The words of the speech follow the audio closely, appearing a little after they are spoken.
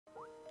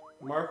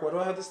Mark, why do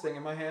I have this thing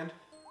in my hand?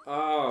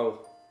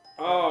 Oh.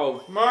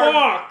 Oh,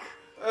 Mark. fuck!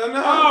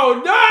 No!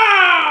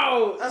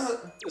 Oh,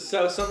 no!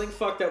 So something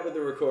fucked up with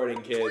the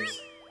recording, kids.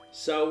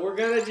 So we're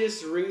gonna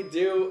just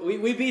redo...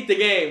 We beat the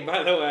game,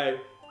 by the way.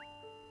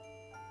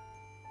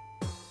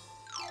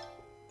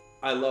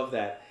 I love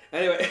that.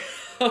 Anyway,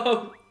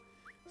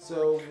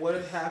 So what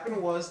had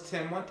happened was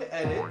Tim went to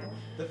edit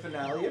the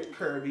finale of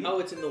Kirby. Oh,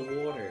 it's in the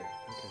water.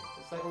 Okay.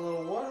 It's like a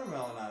little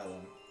watermelon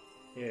island.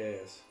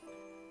 Yes.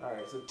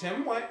 Alright, so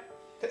Tim went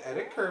to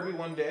edit Kirby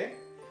one day,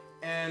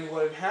 and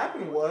what had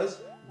happened was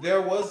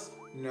there was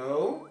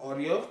no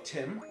audio of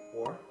Tim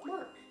or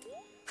Mark.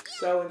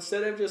 So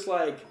instead of just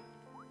like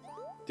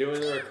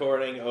doing the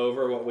recording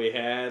over what we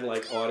had,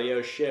 like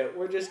audio shit,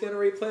 we're just gonna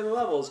replay the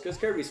levels because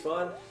Kirby's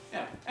fun.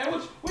 Yeah, and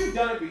which we've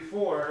done it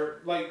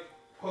before, like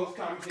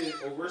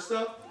post-commentated over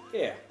stuff.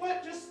 Yeah.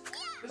 But just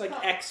like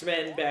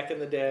X-Men back in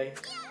the day.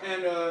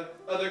 And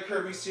other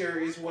Kirby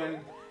series when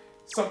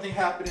something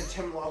happened and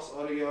Tim lost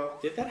audio.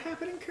 Did that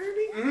happen in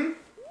Kirby? Mm-hmm.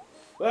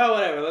 Well,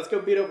 whatever. Let's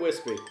go beat up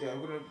Wispy. Yeah,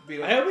 I'm gonna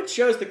beat up. I hope it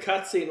shows the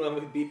cutscene when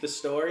we beat the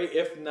story.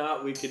 If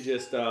not, we could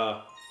just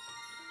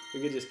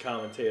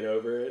commentate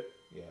over it.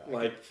 Yeah.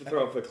 Like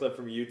throw up a clip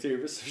from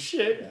YouTube or some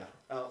shit. Yeah.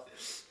 I'll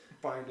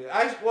find it.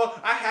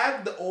 I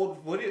had the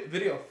old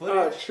video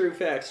footage. Oh, true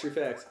facts. True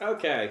facts.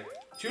 Okay.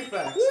 True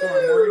facts.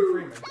 Starring Morgan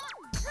Freeman.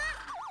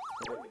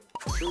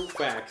 True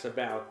facts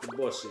about the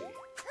bussy.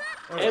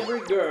 Right.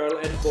 Every girl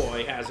and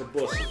boy has a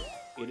bussy.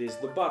 It is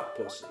the butt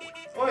pussy.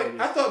 Oh, wait,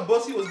 I thought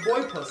Bussy was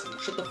boy pussy.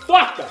 Shut the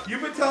fuck up!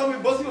 You've been telling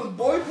me Bussy was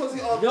boy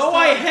pussy all this No, time.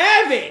 I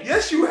haven't!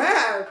 Yes, you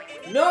have.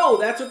 No,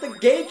 that's what the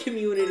gay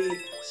community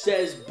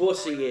says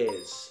bussy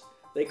is.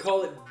 They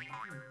call it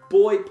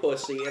boy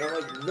pussy, and I'm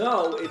like,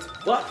 no, it's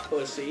butt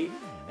pussy,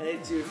 and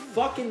it's your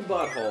fucking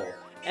butthole.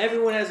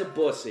 Everyone has a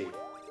bussy.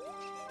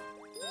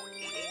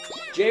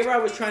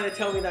 J-Rod was trying to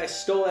tell me that I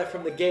stole that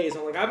from the gays.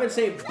 I'm like, I've been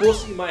saying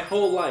bussy my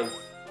whole life.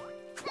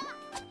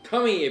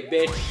 Come here,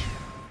 bitch.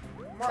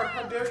 Mark,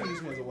 how dare you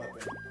use me as a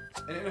weapon?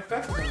 And an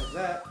effective one is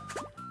that.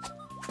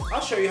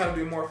 I'll show you how to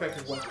do a more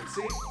effective weapon.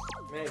 See?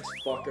 Thanks,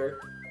 fucker.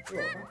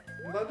 You're welcome.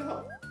 I'm glad to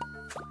help.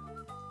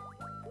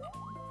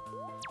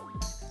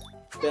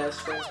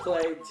 Best friends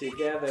play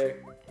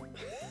together.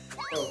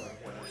 Oh my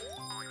god.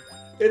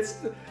 It's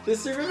the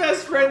Super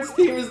Best Friends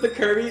theme is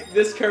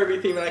this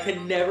Kirby theme, and I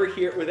can never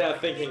hear it without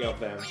thinking of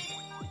them.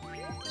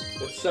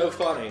 It's so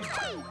funny.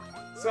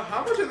 So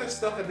how much of this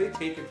stuff have they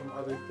taken from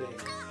other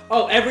things?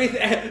 Oh,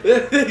 everything.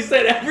 They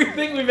said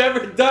everything we've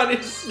ever done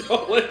is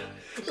stolen.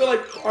 So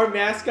like our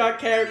mascot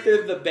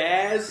character, the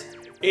Baz,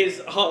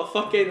 is a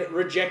fucking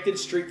rejected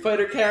Street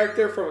Fighter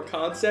character from a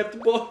concept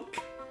book.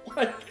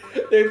 Like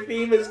their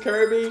theme is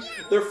Kirby.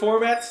 Their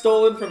format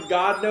stolen from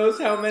God knows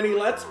how many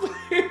Let's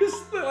Players.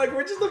 Like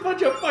we're just a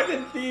bunch of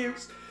fucking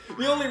thieves.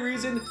 The only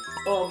reason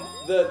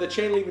the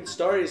channel even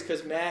started is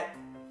because Matt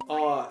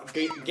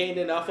gained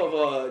enough of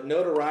a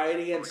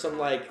notoriety and some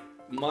like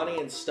money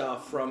and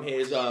stuff from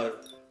his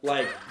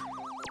like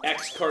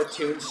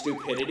X-cartoon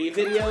stupidity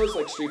videos,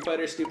 like Street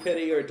Fighter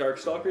stupidity or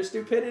Darkstalker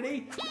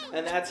stupidity,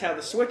 and that's how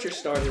the Switcher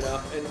started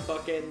up and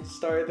fucking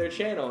started their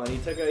channel. And he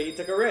took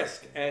a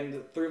risk,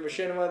 and through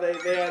Machinima they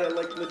had a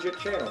like legit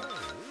channel.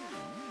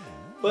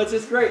 But it's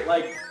just great,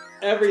 like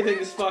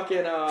everything's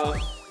fucking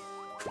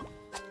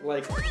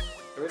like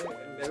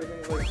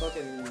everything's like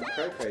fucking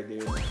cray,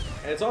 dude.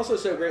 And it's also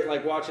so great,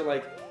 like watching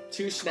like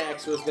Two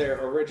Snacks was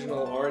their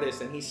original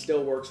artist, and he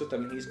still works with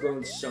them, and he's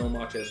grown so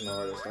much as an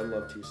artist. I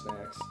love Two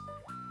Snacks.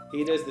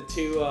 He does the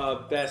Two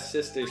Best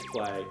Sisters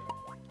play,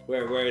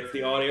 where it's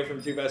the audio from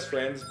Two Best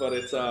Friends, but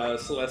it's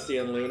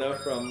Celestia and Luna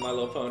from My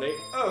Little Pony.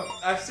 Oh,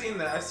 I've seen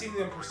that. I've seen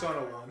the Persona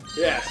 1.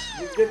 Yes.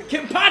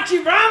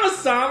 Kenpachi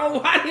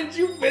Ramasama, why didn't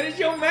you finish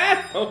your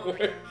math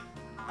homework?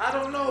 I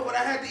don't know, but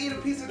I had to eat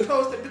a piece of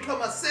toast and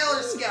become a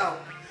Sailor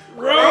Scout.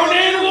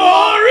 Ronin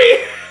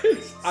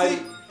Warriors!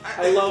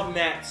 I love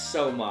Matt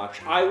so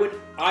much. I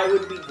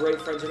would be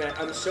great friends with Matt.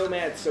 I'm so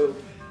mad. So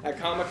at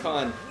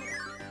Comic-Con,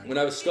 when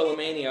I was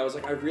Skullomania, I was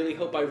like, I really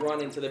hope I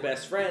run into the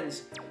best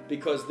friends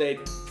because they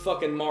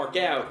fucking mark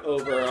out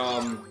over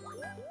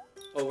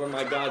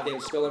my goddamn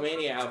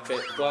Skullomania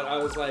outfit. But I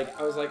was like,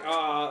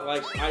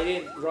 like I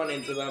didn't run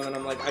into them, and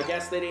I'm like, I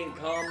guess they didn't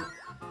come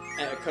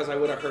because I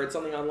would have heard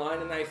something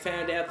online, and I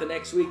found out the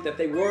next week that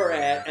they were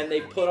at, and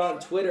they put on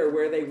Twitter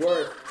where they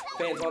were.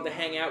 Fans wanted to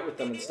hang out with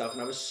them and stuff,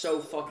 and I was so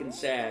fucking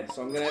sad.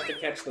 So I'm gonna have to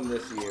catch them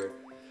this year.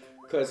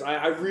 Because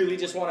I really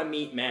just want to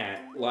meet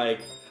Matt.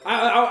 Like,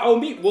 I'll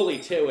meet Wooly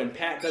too, and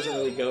Pat doesn't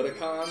really go to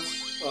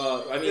cons.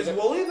 I mean, is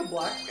Wooly the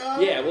black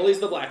guy? Yeah, Wooly's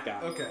the black guy.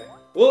 Okay.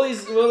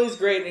 Wooly's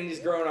great, and he's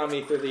grown on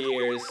me through the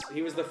years.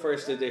 He was the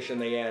first edition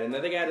they added, and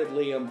then they added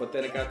Liam, but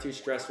then it got too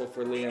stressful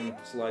for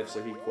Liam's life,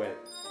 so he quit.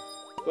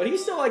 But he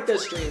still like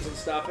does streams and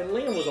stuff, and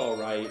Liam was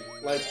alright.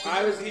 Like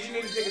He should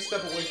need to take a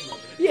step away from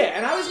it. Yeah,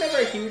 and I was never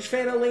a huge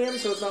fan of Liam,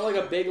 so it's not like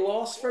a big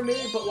loss for me.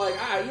 But like,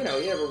 you know,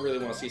 you never really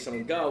want to see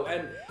someone go.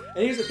 And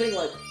here's the thing,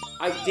 like,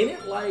 I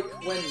didn't like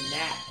when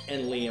Matt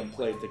and Liam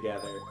played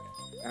together,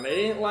 and I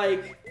didn't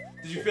like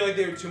Did you feel like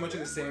they were too much of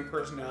the same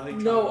personality?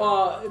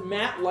 No,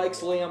 Matt likes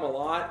Liam a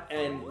lot,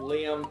 and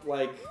Liam,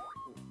 like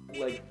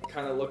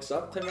kind of looks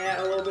up to Matt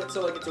a little bit,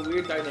 so, like, it's a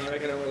weird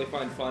dynamic I don't really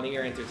find funny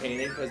or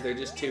entertaining, because they're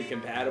just too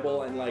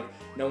compatible, and, like,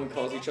 no one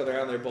calls each other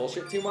out on their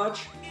bullshit too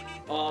much.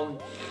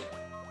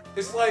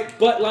 It's like...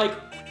 But, like,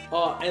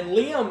 and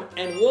Liam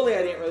and Wooly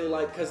I didn't really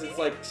like, because it's,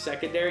 like,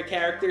 secondary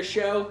character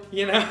show,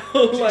 you know?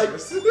 Like,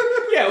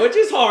 yeah, which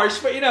is harsh,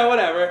 but, you know,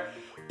 whatever.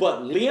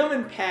 But Liam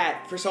and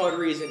Pat, for some odd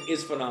reason,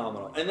 is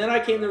phenomenal. And then I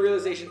came to the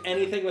realization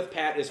anything with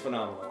Pat is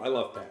phenomenal. I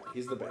love Pat.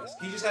 He's the best.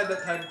 He just had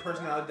that type of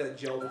personality that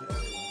gelled with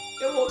everyone.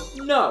 Yeah, well,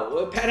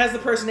 no. Pat has the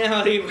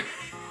personality where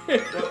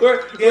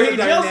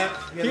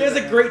he has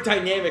a great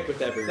dynamic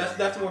with everyone.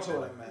 That's more so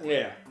what I meant.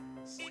 Yeah.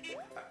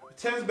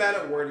 Tim's bad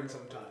at wording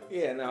sometimes.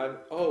 Yeah, no.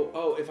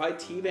 Oh, if I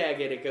teabag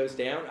it, it goes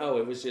down? Oh,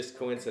 it was just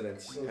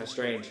coincidence. How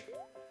strange.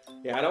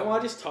 Yeah, I don't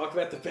want to just talk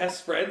about the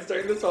best friends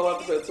during this whole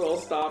episode, so I'll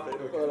stop it.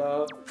 Okay.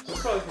 But, it's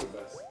probably for the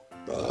best.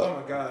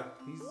 Oh my god.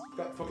 He's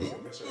got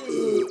fucking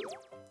misery.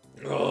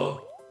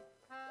 Oh.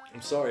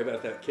 I'm sorry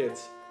about that,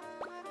 kids.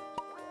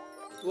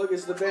 Look,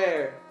 it's the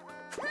bear.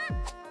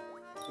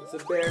 It's the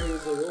bear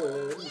who's like,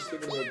 oh, I'm just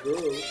thinking about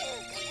girls.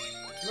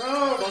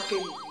 No!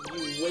 Fucking,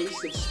 you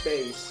waste of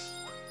space.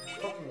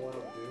 Fucking what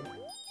up, dude?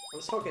 I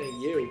was talking to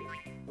you.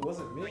 It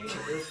wasn't me,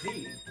 it was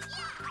he.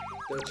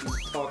 Don't you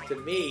talk to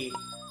me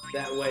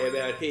that way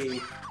about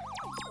he.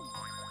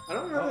 I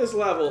don't remember this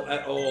level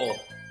at all.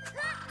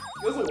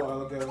 It was a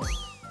while ago.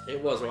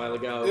 It was a while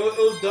ago. It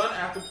was done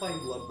after playing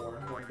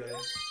Bloodborne one day.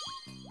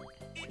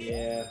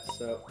 Yeah,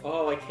 so...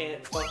 Oh, I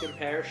can't fucking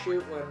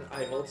parachute when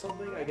I hold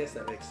something? I guess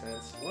that makes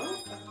sense. What?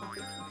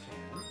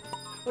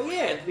 Oh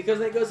yeah, because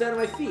it goes out of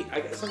my feet.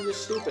 I guess I'm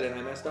just stupid and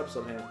I messed up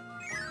somehow.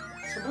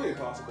 It's completely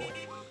possible.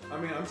 I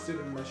mean, I'm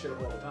stupid in my shit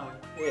up all the time.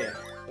 Yeah.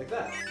 Like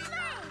that.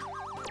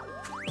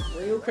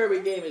 The new Kirby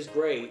game is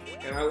great,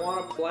 and I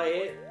want to play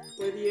it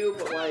with you,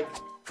 but, like,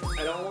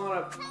 I don't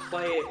want to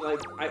play it,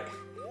 like,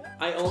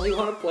 I only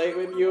want to play it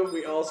with you if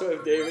we also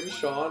have Dave and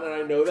Sean, and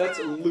I know that's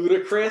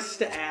ludicrous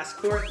to ask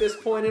for at this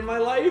point in my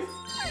life.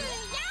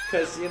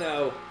 Because, you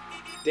know,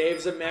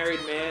 Dave's a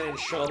married man and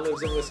Sean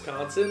lives in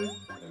Wisconsin.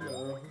 I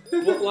know.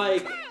 But,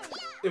 like...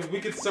 If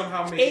we could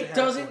somehow make it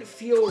doesn't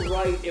feel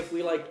right if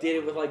we, like, did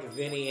it with, like,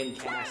 Vinny and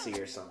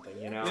Cassie or something,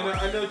 you know? You know,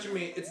 I know what you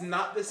mean. It's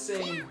not the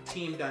same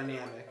team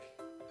dynamic.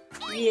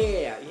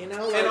 Yeah, you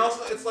know? Like, and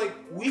also, it's like,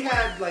 we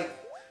had, like...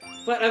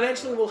 But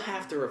eventually we'll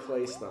have to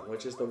replace them,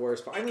 which is the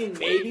worst part. I mean,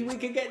 maybe we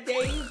could get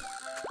Dave?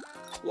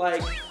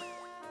 Like...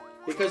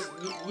 Because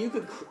you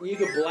could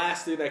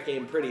blast through that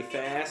game pretty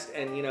fast,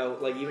 and, you know,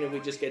 like, even if we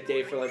just get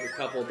Dave for, like, a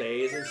couple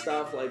days and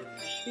stuff, like,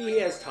 he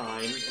has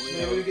time. And,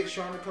 maybe we get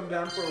Sean to come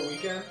down for a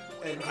weekend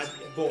and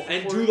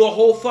do the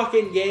whole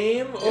fucking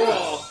game? Yes.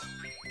 Oh,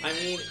 I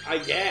mean, I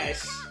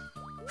guess.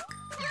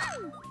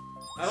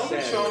 I don't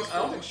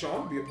think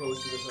Sean would be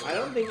opposed to this. I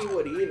don't think he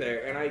would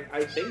either, and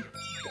I think...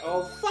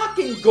 Oh,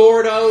 fucking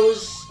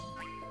Gordos!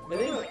 I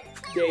think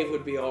Dave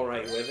would be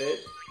alright with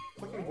it.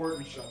 Fucking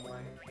Gordon Shumway.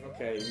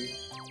 Okay, you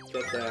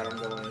get that, I'm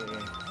going in.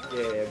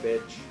 Yeah,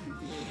 bitch.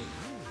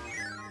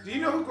 Do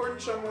you know who Gordon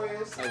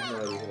Shumway is? I have no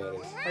idea who that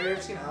is. Have you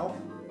ever seen Alf?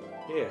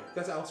 Yeah.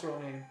 That's Alf's real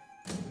name.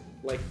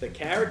 Like the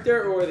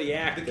character or the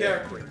actor? The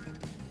character.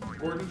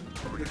 Gordon.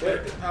 The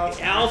character.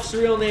 Alf's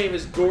real name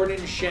is Gordon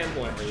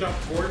Shumway.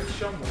 Gordon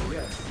Shumway,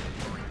 yes.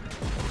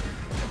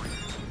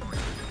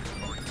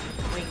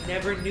 I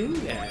never knew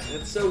that.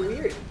 That's so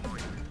weird.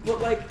 But,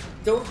 like,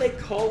 don't they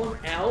call him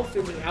Alf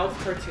in the Alf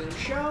cartoon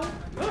show?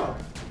 No.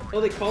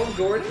 Oh, they call him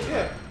Gordon?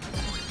 Yeah.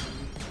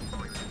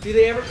 Do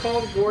they ever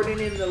call him Gordon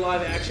in the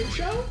live-action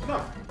show?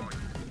 No.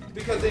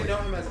 Because they know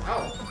him as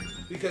Alf.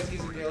 Because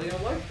he's an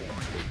alien life form.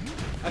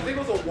 I think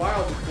it was a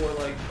while before,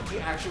 like, he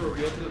actually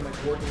revealed to them that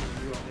Gordon was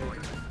his real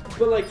name.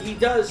 But, like, he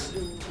does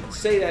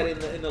say that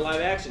in the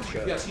live-action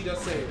show. Yes, he does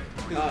say it.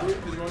 His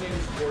real name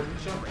is Gordon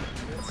Shumway.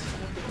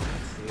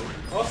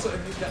 Also,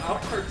 if the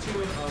Alf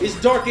cartoon... It's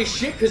dark as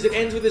shit because it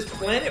ends with his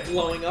planet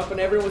blowing up and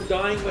everyone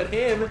dying but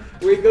him,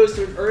 where he goes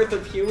to an earth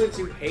of humans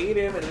who hate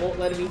him and won't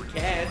let him eat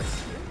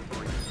cats.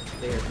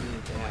 They are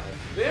mean to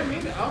Alf. They are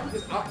mean to Alf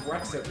because Alf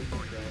wrecks everything,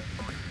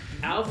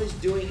 though. Alf is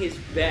doing his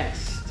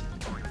best.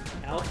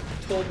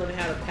 Alf told them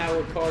how to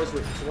power cars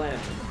with phlegm.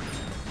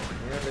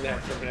 Remember that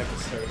from an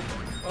episode.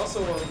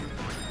 Also,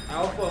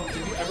 Alf, have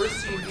you ever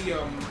seen the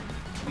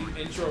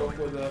intro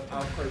for the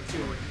Alf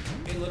cartoon?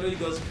 It literally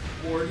goes,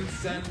 Gordon,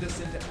 send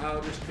us into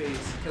outer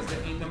space, because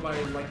there ain't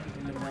nobody like you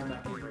in the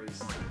Melmac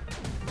race.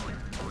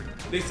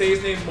 They say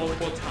his name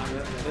multiple times.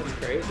 That's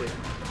crazy.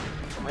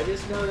 I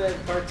just know that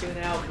cartoon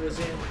Alf was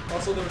in...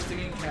 Also, there were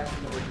singing cats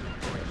in the original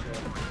show.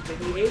 But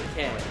he ate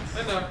cats. I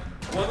know.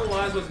 One of the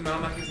lines was,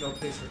 Melmac is no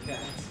place for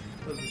cats.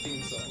 That was the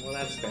theme song. Well,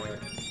 that's fair.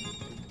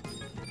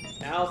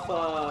 Alf,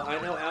 I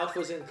know Alf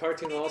was in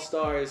Cartoon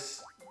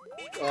All-Stars,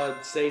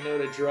 Say No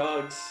to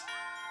Drugs.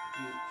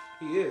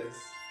 He is.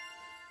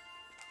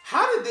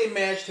 How did they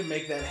manage to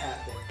make that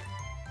happen?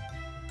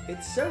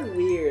 It's so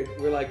weird.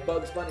 We're like,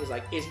 Bugs Bunny's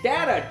like, is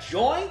that a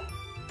joint?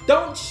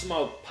 Don't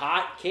smoke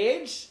pot,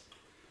 kids.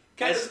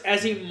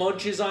 As he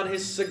munches on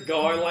his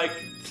cigar like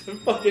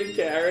fucking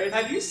carrot.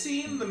 Have you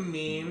seen the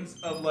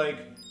memes of like,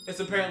 it's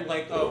apparently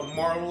like, oh,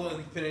 Marvel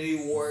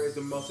Infinity War is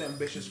the most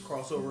ambitious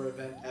crossover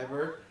event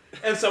ever,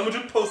 and someone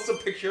just posts a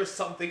picture of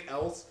something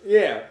else.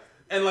 Yeah.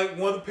 And like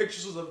one of the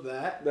pictures was of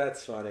that.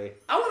 That's funny.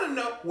 I want to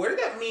know, where did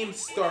that meme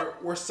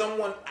start where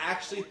someone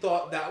actually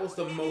thought that was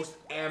the most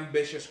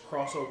ambitious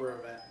crossover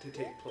event to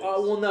take place?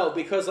 Well, no,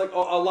 because like a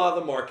lot of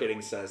the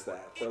marketing says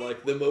that. They're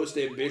like the most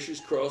ambitious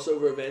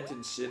crossover event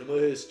in cinema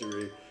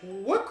history.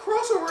 What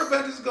crossover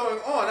event is going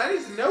on? I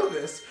need to know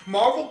this.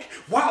 Marvel?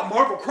 Wow,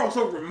 Marvel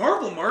crossover with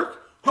Marvel,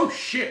 Mark. Oh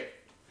shit.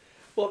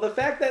 Well, the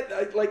fact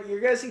that like you're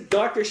gonna see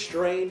Doctor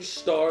Strange,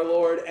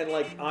 Star-Lord, and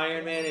like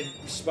Iron Man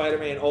and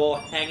Spider-Man all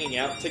hanging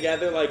out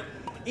together, like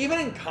even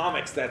in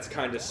comics that's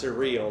kind of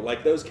surreal.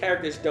 Like those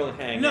characters don't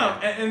hang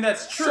out. And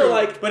that's true. So,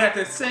 like, but at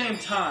the same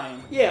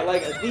time, yeah,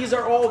 like these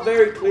are all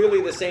very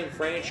clearly the same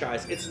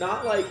franchise. It's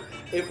not like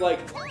if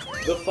like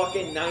the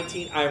fucking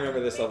I remember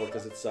this level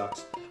because it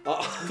sucks.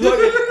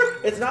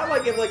 It's not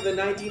like if like the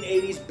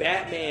 1980s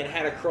Batman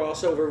had a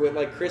crossover with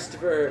like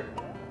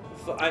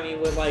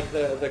with like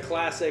the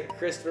classic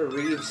Christopher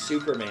Reeve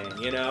Superman,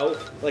 you know?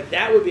 Like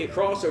that would be a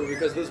crossover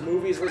because those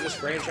movies were just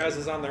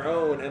franchises on their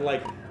own and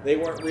like they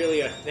weren't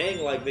really a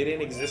thing, like they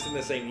didn't exist in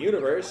the same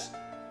universe.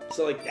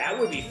 So like that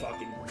would be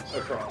fucking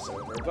a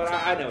crossover. But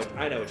I know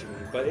what you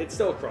mean, but it's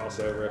still a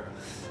crossover.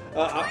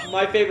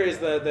 My favorite is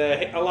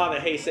a lot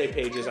of the Heisei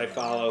pages I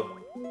follow.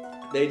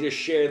 They just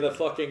share the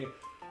fucking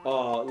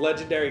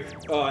legendary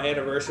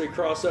anniversary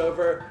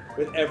crossover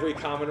with every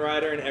Kamen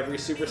Rider and every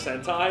Super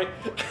Sentai.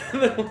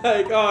 And they're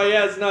like, oh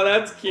yes, no,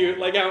 that's cute.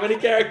 Like, how many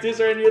characters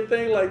are in your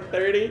thing? Like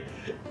 30?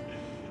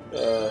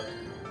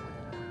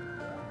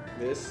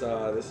 This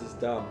is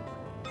dumb.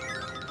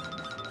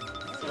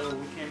 so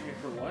we came here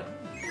for what?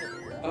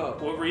 Oh.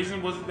 What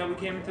reason was it that we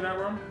came into that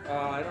room?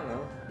 I don't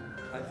know.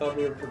 I thought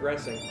we were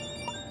progressing.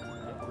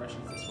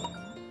 Progression's this way.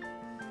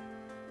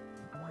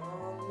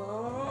 Oh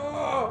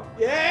no!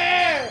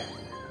 Yeah!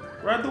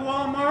 Ride the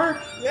wall, Mark!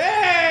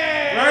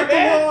 Yeah! Ride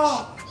the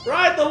wall!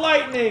 Ride the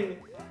lightning!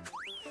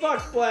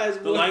 Fuck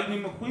Blaz. The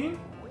Lightning McQueen?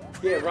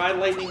 Yeah, ride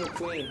Lightning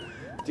McQueen.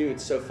 Dude,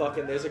 so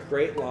fucking, there's a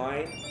great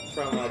line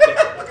from... Look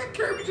at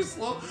Kirby just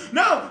slow.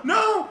 No!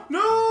 No!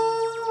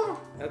 No!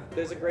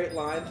 There's a great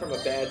line from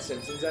a Bad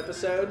Simpsons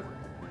episode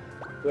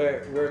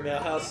where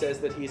Milhouse says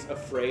that he's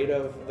afraid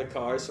of the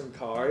cars from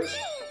Cars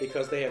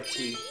because they have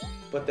teeth,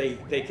 but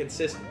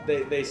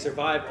they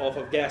survive off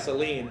of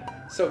gasoline,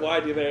 so why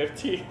do they have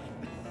teeth?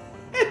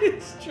 And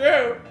it's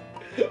true.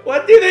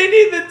 What do they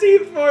need the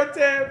teeth for,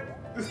 Tim?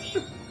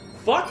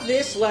 Fuck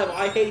this level.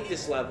 I hate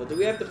this level. Do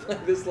we have to play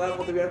this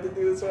level? Do we have to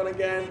do this one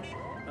again?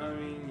 I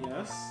mean,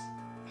 yes.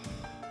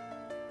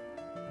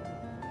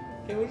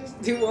 Can we just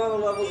do one of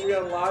the levels we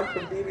unlocked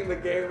from beating the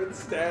game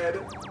instead?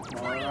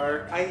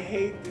 Mark. I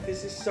hate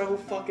this. Is so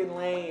fucking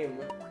lame.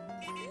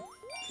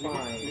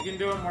 Fine. You can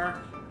do it, Mark.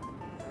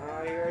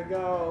 Here I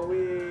go.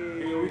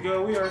 Here we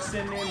go. We are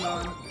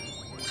Cinnamon.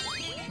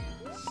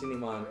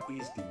 Cinnamon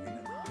is the winner.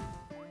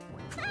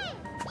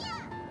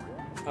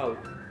 Oh,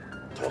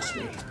 toss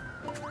me.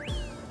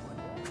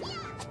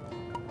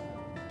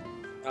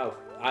 Oh,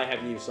 I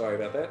have you. Sorry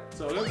about that.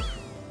 So good.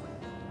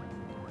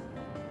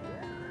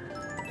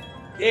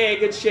 Yeah,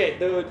 good shit,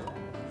 dude.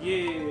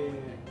 Yeah.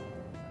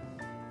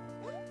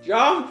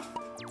 Jump.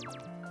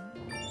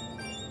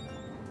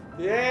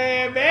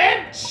 Yeah,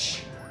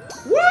 bitch.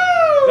 Woo!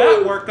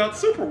 That worked out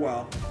super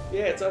well.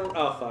 Yeah, it's over.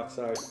 Oh, fuck,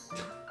 sorry.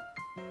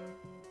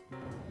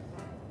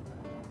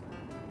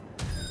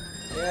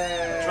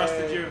 Yeah.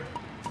 Trusted you.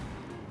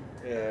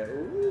 Yeah.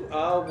 Ooh.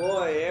 Oh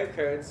boy, air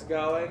current's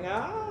going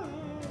up.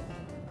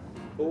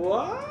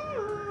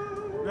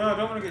 Whoa. No, I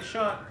don't want to get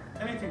shot.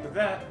 Anything but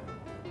that.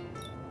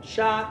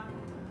 Shot.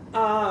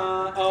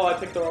 Oh, I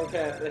picked the wrong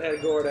path. It had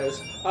Gordos.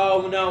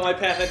 Oh no, my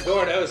path had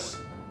Gordos.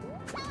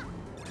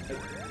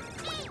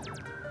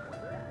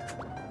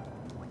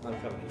 I'm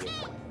coming to you.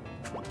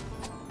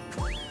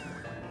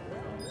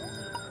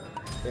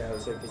 Yeah, I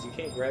was like, because you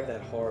can't grab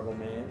that horrible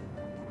man.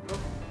 Nope.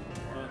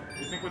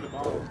 You think we're the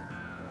bomb?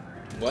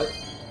 What?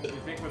 You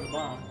think we're the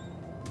bomb?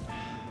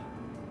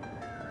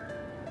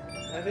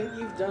 I think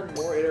you've done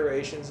more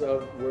iterations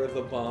of "we're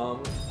the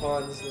bomb"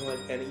 puns than like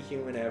any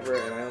human ever,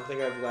 and I don't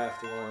think I've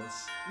laughed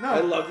once. No, I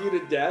love you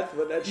to death,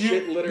 but that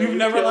shit literally. You've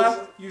never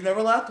laughed. You've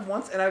never laughed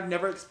once, and I've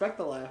never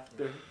expected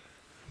laughter.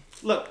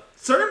 Look,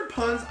 certain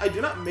puns, I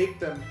do not make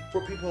them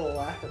for people to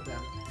laugh at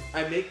them.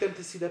 I make them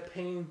to see the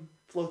pain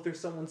flow through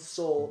someone's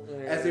soul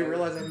as they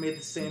realize I've made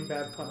the same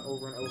bad pun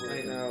over and over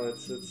again. I know,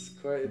 it's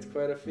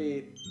quite a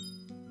feat.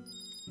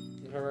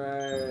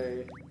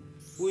 Hooray!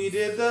 We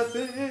did the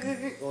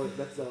thing. Oh,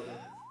 that's Zelda.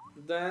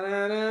 Da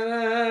da da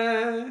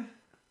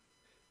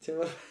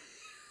da.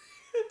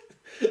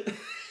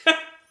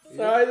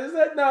 Sorry,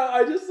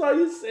 I just saw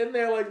you sitting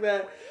there like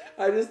that.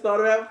 I just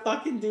thought about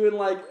fucking doing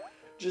like,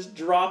 just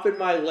dropping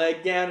my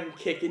leg down and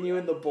kicking you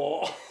in the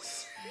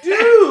balls.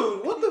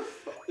 Dude, what the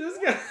fuck? This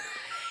guy.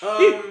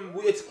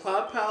 It's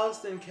Cloud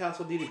Palace and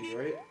Castle DDB,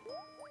 right?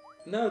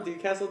 No, dude,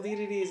 Castle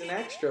DDD is an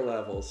extra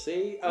level.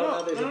 See? Oh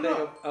no, there's a thing.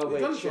 No. Oh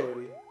wait, shit.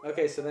 Already.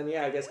 Okay, so then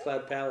yeah, I guess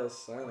Cloud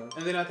Palace. I don't know.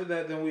 And then after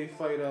that, then we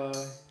fight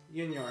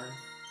Yin Yarn.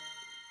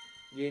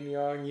 Yin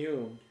Yang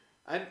Yoon.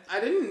 I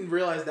didn't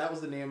realize that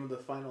was the name of the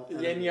final.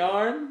 Yin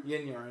Yarn?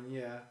 Yin Yarn,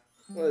 yeah.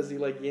 What is he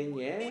like Yin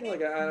Yang?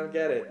 Like I don't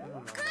get it. I don't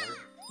know. Mark.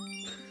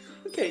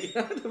 Okay, you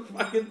don't have to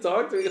fucking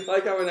talk to me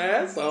like I'm an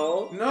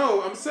asshole.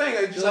 No, I'm saying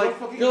I just don't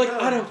fucking You're like, know.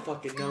 I don't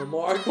fucking know,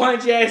 Mark. Why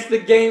don't you ask the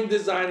game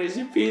designers,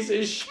 you piece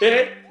of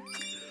shit?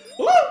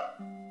 Woo!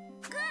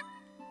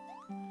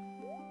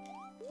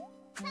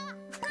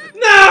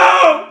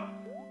 No!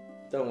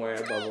 Don't worry,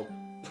 I bubbled.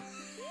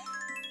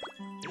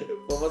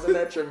 But wasn't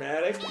that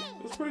dramatic?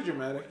 It was pretty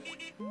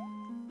dramatic.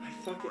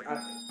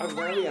 I'm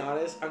gonna be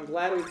honest, I'm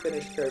glad we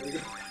finished Kirby.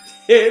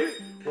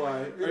 Did?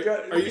 Why?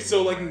 Are you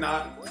so like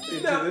not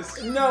into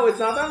this? No, it's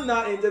not that I'm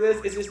not into this.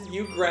 It's just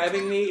you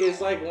grabbing me is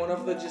like one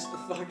of the just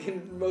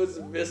fucking most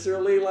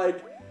viscerally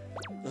like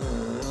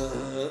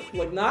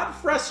not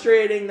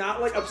frustrating, not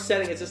like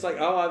upsetting. It's just like,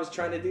 oh, I was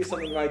trying to do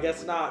something, but I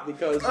guess not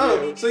because.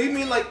 Oh, so you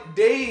mean like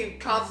Dave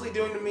constantly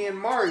doing to me and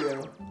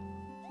Mario?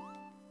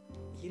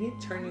 He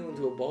didn't turn you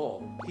into a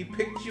ball. He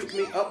picked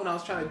me up when I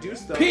was trying to do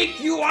stuff. Pick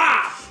you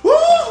up!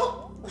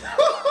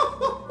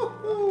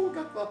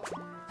 Got fucked.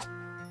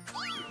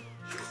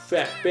 You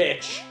fat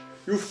bitch!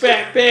 You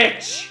fat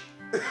bitch!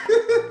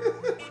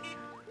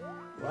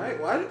 Why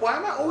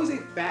am I always a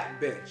fat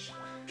bitch?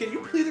 Can you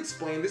please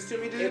explain this to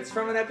me, dude? It's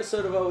from an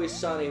episode of Always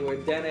Sunny where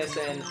Dennis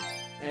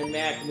and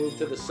Mac move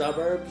to the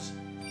suburbs,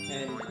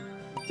 and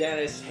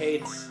Dennis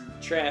hates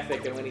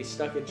traffic, and when he's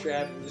stuck in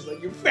traffic, he's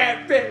like, you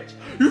fat bitch!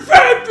 You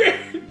fat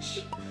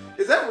bitch!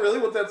 Is that really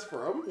what that's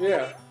from?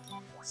 Yeah.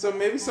 So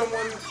maybe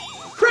someone...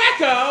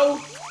 Kracko!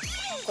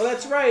 Oh,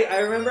 that's right. I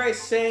remember I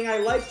saying I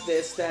liked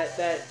this, that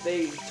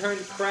they turned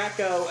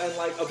Kracko and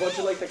like a bunch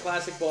of like the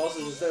classic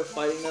bosses, instead of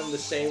fighting them the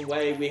same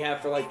way we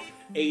have for like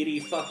 80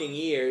 fucking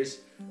years,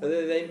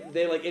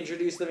 they like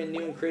introduced them in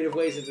new and creative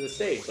ways into the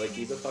stage. Like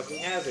he's a fucking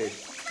hazard.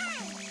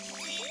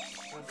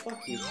 Oh,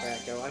 fuck you,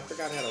 Kracko. I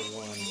forgot how to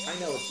run. I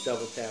know it's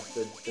double tap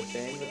the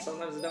thing, but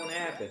sometimes it don't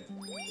happen.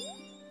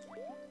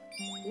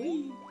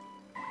 Whee!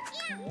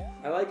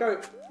 I like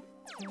our...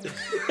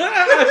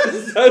 I'm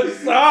so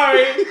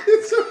sorry!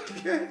 It's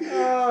okay.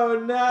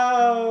 Oh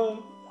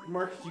no!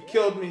 Mark, you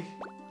killed me.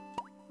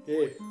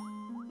 Yeah.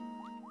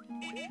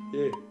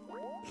 Yeah.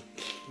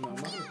 No, I'm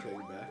not gonna kill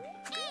you back.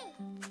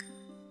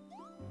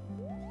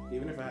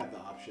 Even if I had the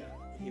option.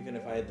 Even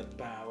if I had the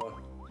power.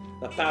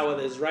 The power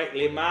that is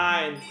rightly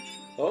mine.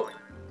 Oh.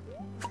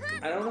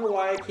 I don't know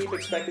why I keep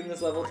expecting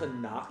this level to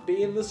not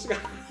be in the sky.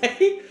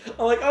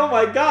 I'm like, oh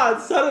my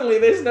god, suddenly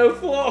there's no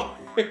floor.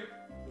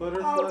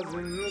 Butterflies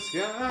in the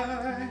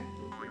sky.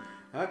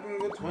 I can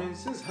go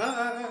twice as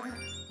high.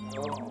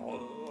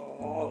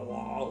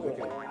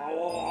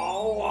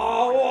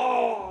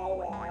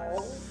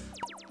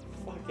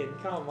 Fucking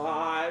come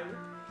on.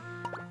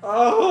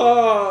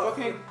 Oh.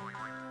 Fucking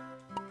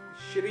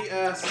shitty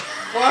ass.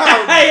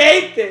 Wow. I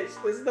hate this.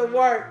 This is the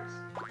worst.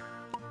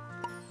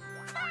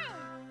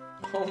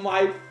 Oh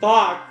my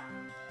fuck.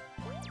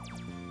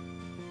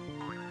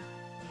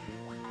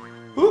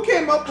 Who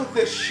came up with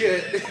this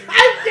shit?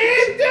 I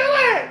can't do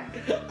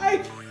it!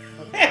 I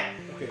can't!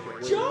 Okay,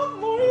 wait. Jump,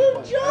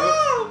 Mario,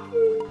 jump!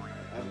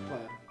 I have a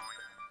plan.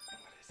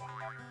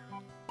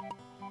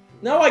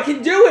 No, I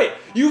can do it!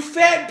 You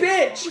fat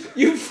bitch!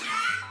 You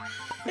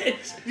fat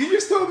bitch! You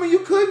just told me you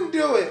couldn't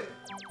do it!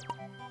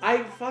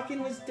 I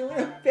fucking was doing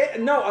a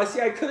bit. No, I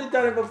see, I could have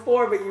done it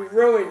before, but you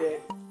ruined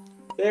it.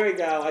 There we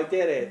go, I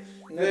did it.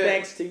 No Yeah.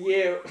 thanks to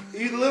you.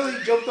 You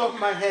literally jumped off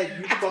my head,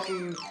 you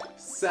fucking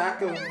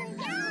sack of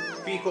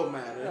fecal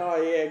matter.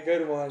 Oh yeah,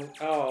 good one.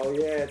 Oh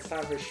yeah, it's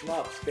time for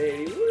shmups,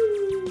 baby.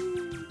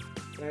 Woo!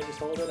 Can I just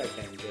hold it? I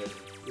can, good.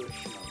 You're a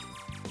shmup.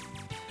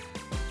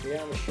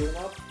 Yeah, I'm gonna shoot him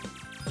up.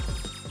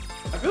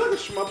 I feel like a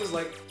shmup is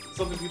like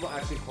something people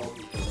actually call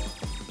people.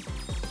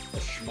 A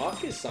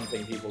schmuck is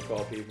something people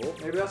call people.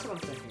 Maybe that's what I'm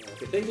thinking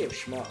of. You're thinking of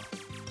schmuck.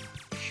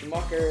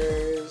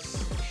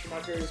 Schmuckers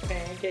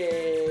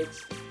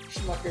pancakes.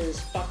 Schmuckers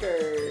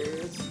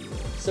fuckers.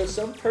 So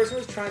some person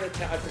was trying to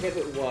tell, I forget who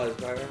it was,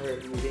 but I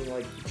remember me being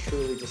like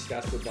truly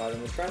disgusted by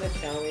them. Was trying to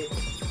tell me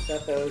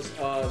that those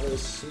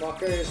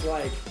Smuckers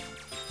like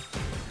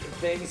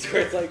things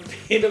where it's like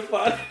peanut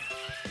butter.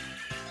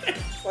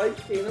 It's like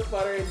peanut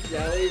butter and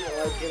jelly, but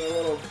like in a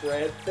little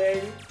bread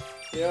thing.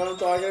 You know what I'm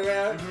talking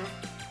about?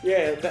 Mm-hmm.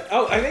 Yeah.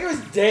 Oh, I think it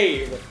was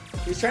Dave.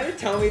 He was trying to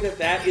tell me that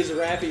that is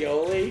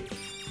ravioli.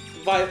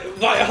 By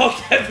all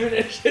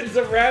definitions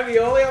of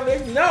ravioli, I'm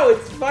like, no,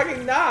 it's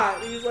fucking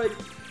not. He's like,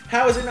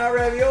 how is it not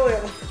ravioli?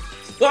 I'm like,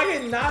 it's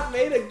fucking not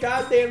made a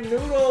goddamn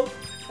noodle,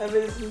 and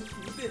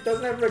it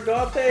doesn't have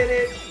ricotta in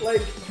it.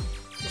 Like,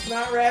 it's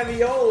not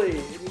ravioli.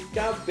 And he's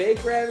got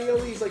baked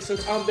ravioli. He's like, so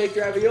it's unbaked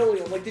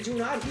ravioli. I'm like, did you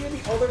not hear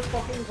the other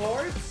fucking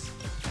parts?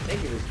 I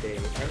think it was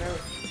Dave. I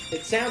remember.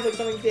 It sounds like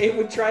something Dave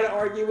would try to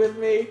argue with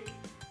me.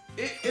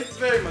 It's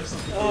very much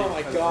something. Oh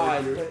my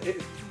god.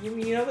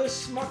 You know those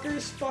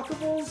Smuckers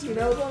fuckables? You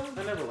know them?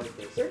 I never liked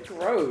those. They're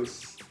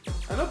gross.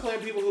 I know plenty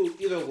of people who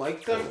either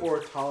like them or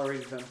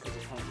tolerate them because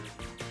of hunger.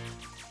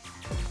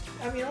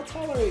 I mean, I'll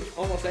tolerate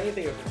almost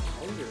anything if I'm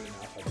hungry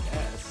enough, I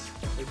guess.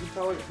 Like you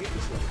tolerate pizza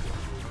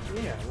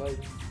slices. Yeah, like...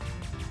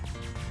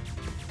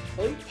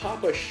 I'll eat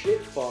Papa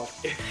shit fuck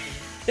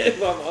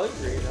if I'm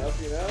hungry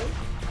enough, you know?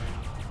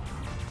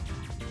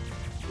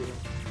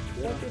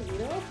 Fucking, you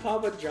know if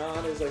Papa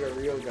John is like a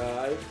real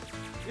guy?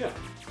 Yeah.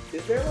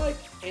 Is there like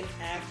an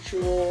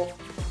actual,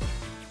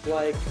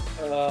 like,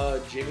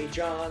 Jimmy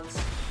John's?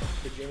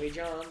 The Jimmy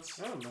John's?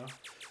 I don't know.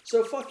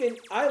 So fucking,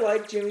 I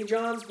like Jimmy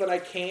John's, but I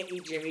can't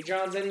eat Jimmy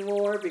John's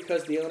anymore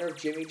because the owner of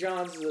Jimmy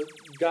John's is a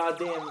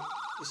goddamn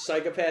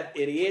psychopath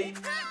idiot.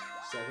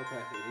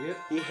 Psychopath idiot?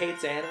 He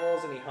hates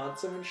animals and he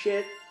hunts them and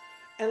shit.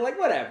 And like,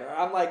 whatever.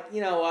 I'm like,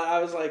 you know what? I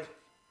was like,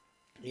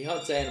 he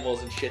hunts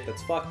animals and shit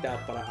that's fucked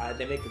up, but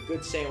they make a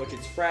good sandwich.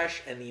 It's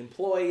fresh, and the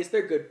employees,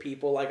 they're good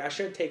people. Like, I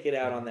shouldn't take it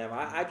out on them.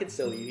 I can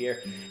still eat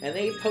here. And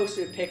they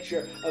posted a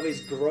picture of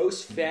his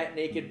gross, fat,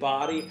 naked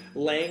body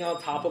laying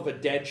on top of a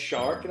dead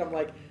shark. And I'm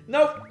like,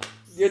 nope,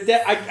 you're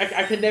dead.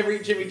 I can never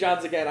eat Jimmy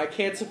John's again. I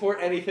can't support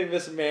anything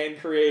this man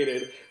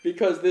created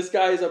because this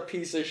guy is a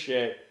piece of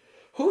shit.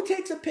 Who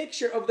takes a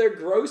picture of their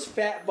gross,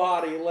 fat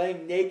body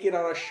laying naked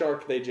on a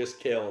shark they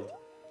just killed?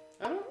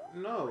 I don't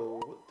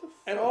know. What the fuck?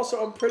 And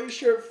also, I'm pretty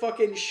sure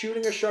fucking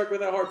shooting a shark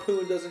with a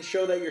harpoon doesn't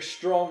show that you're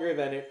stronger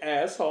than it,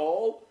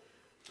 asshole.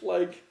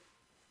 Like,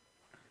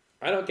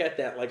 I don't get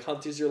that. Like,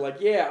 hunters are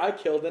like, yeah, I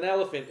killed an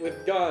elephant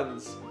with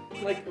guns.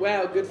 I'm like,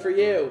 wow, good for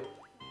you.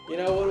 You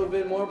know what would have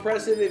been more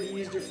impressive if you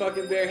used your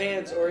fucking bare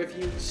hands or if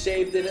you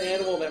saved an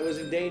animal that was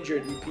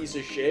endangered, you piece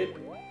of shit.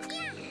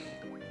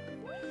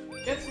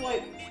 It's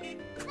like,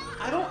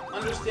 I don't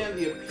understand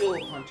the appeal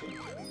of hunting.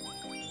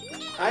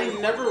 I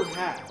never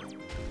have.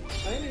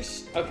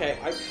 Okay,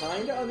 I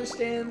kind of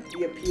understand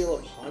the appeal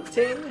of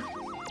hunting.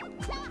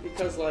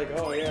 Because, like,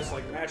 oh, yes,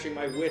 like, matching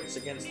my wits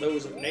against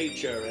those of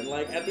nature. And,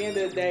 like, at the end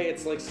of the day,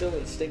 it's, like, still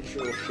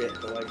instinctual shit.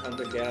 The, like,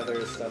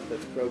 hunter-gatherer stuff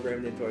that's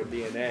programmed into our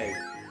DNA.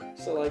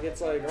 So, like,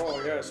 it's like,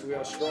 oh, yes, we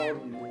are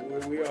strong.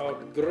 We are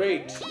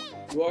great.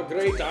 You are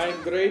great. I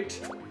am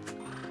great.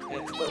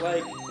 But,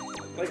 like,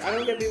 I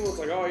don't get people, it's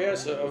like, oh,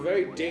 yes, a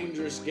very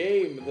dangerous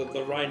game,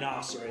 the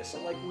rhinoceros.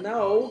 I'm like,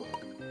 no.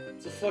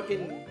 It's a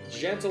fucking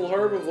gentle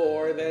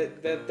herbivore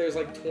that there's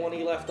like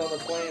 20 left on the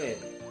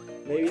planet.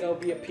 Maybe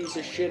don't be a piece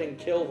of shit and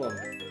kill them.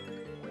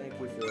 Thank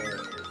you for that.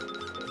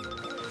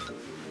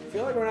 I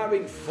feel like we're not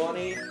being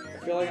funny. I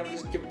feel like I'm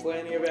just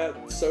complaining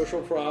about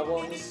social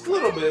problems. A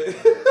little bit.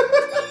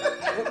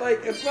 But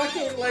like, it's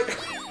fucking like,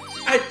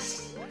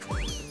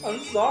 I'm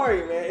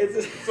sorry, man.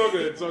 It's so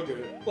good. It's so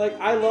good. Like,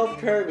 I love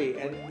Kirby,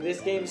 and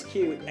this game's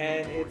cute,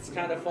 and it's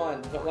kind of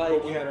fun. But like,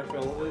 but we had our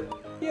fill of it.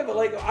 Yeah, but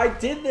like, I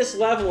did this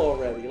level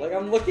already. Like,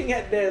 I'm looking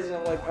at this and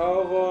I'm like,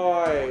 oh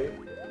boy.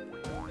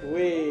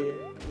 Wee.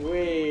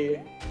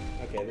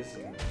 Okay, this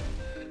is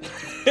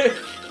good.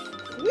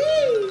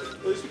 Wee!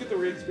 At least we get to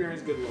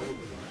re-experience good level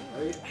design,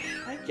 right?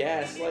 I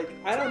guess. Like,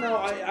 I don't know.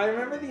 I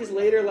remember these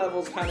later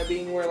levels kind of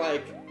being where,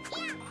 like,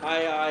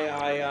 I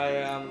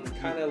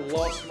kind of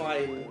lost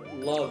my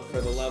love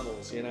for the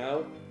levels, you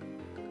know?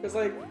 Because,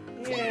 like,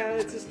 yeah,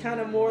 it's just kind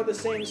of more the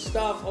same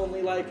stuff,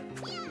 only, like,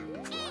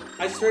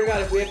 I swear to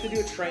God, if we have to do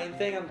a train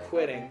thing, I'm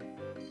quitting.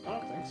 I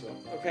don't think so.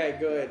 Okay,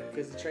 good,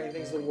 because the train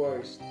thing's the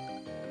worst.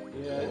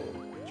 Yeah,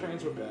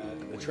 trains were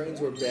bad. The trains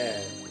were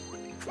bad.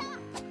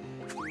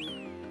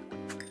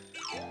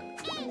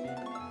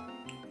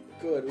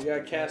 Good, we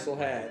got Castle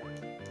Hat.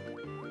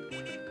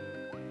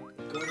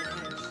 I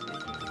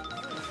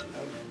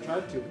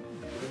tried to.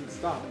 Didn't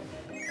stop.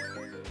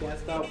 Can't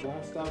stop,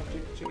 won't stop,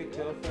 chicken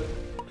tail feather.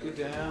 Get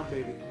down,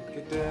 baby.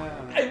 Get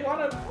down. I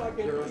wanna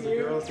fucking girls,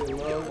 they love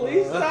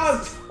Please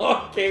us. stop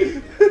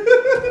talking. I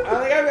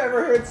don't think I've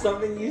ever heard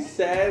something you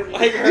said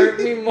like hurt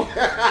me more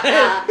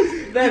than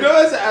you know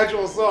that's an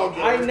actual song,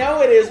 bro. I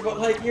know it is, but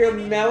like your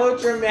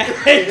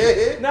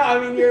melodramatic. No, I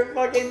mean your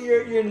fucking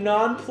your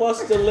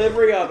nonplussed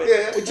delivery of it.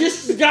 Yeah. It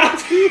just got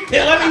me.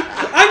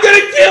 I'm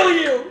gonna kill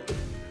you.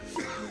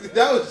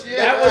 That was shit.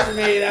 That was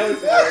me. That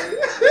was me.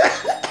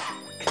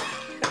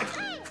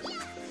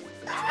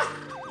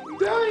 I'm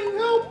dying,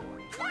 help.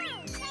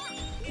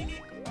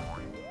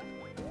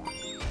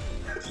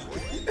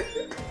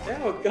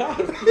 Oh God!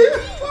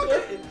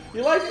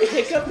 You like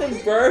hiccuped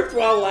and burped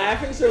while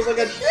laughing, so it was like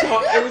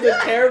it was a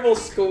terrible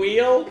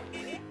squeal.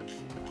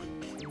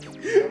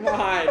 Come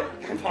on!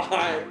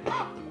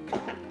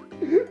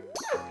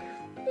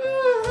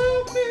 Oh,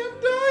 help me, I'm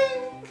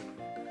dying.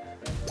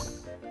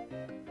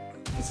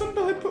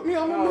 Somebody put me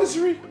on my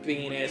misery.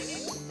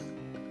 Penis.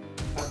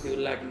 How do you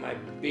like my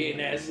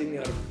penis in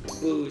your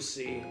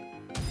pussy?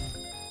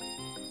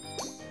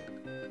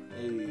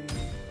 Hey.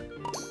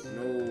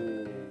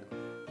 No.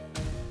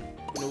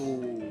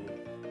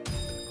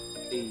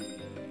 Hey.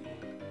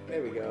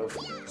 There we go.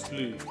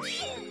 Please.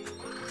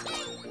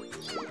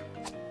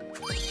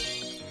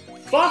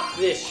 Fuck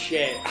this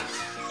shit!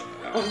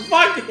 I'm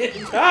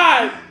fucking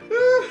done!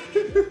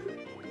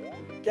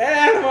 Get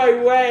out of my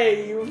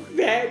way, you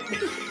fat...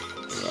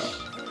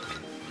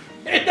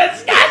 It's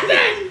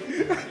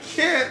disgusting! I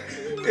can't.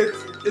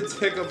 It's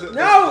Hiccups.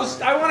 No!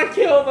 I want to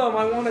kill them!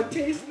 I want to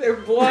taste their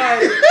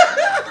blood!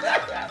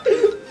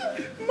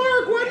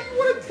 Mark, why do you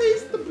want to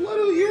taste the blood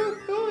of your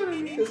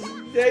enemy?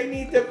 Because they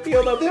need to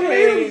feel the They're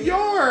made of pain!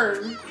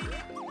 yarn!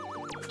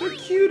 They're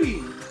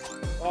cuties!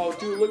 Oh,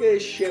 dude, look at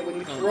this shit. When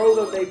you throw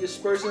them, they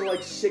disperse in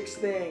like 6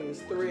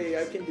 things. 3.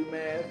 I can do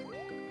math.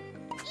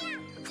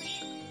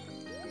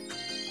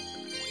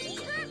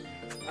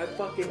 I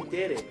fucking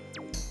did it.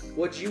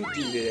 What'd you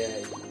do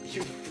today?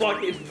 You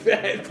fucking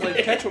fat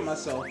Played catch with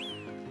myself.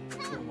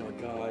 Oh my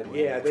god.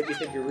 Yeah, I bet you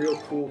think you're real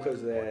cool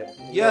because of that.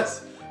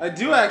 Yes, I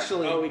do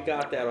actually. Oh, we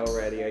got that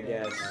already, I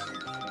guess.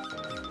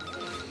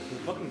 The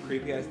fucking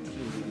creepy ass Teen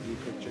DDD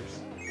pictures.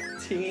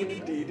 Teen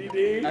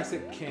DDD? I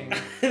said king.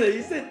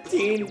 You said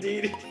Teen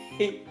DDD.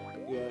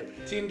 Yeah,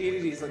 Teen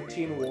DDD is like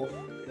Teen Wolf.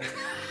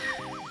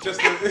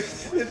 Just like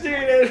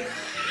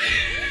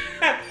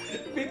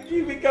Dude,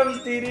 he becomes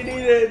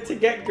DDD to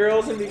get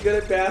girls and be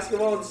good at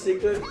basketball and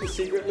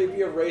secretly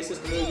be a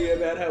racist movie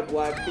about how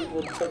black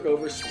people took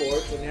over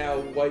sports and how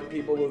white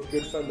people with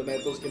good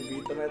fundamentals can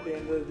beat them at the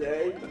end of the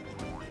day.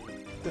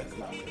 That's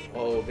not good.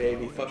 Oh,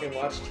 baby, fucking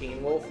watch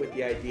Teen Wolf with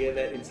the idea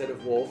that instead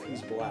of wolf,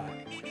 he's black.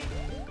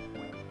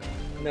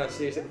 No,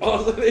 seriously.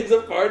 Also, there's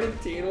a part in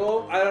Teen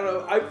Wolf. I don't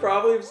know. I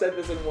probably have said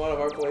this in one of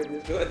our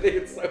playthroughs because I think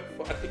it's so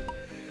funny.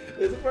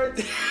 There's a part.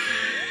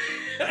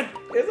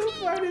 There's a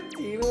part in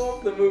Teen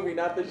Wolf, the movie,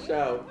 not the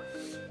show,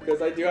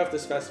 because I do have to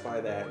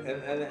specify that.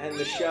 And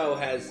the show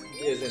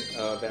isn't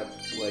about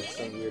like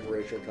some weird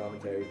racial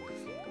commentary,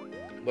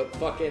 but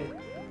fucking.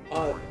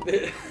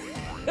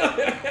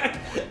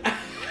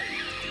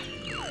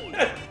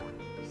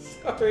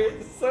 Sorry,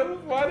 it's so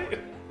funny.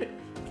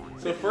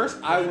 So first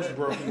I was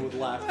broken with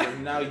laughter,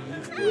 and now you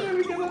do. Yeah,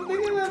 because I'm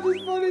thinking about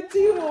this funny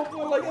Teen Wolf,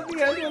 but like at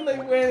the end when they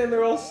win and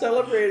they're all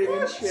celebrating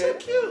and shit. So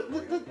cute.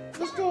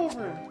 Let's go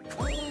over him.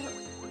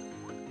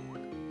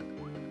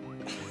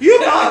 You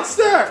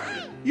monster!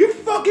 You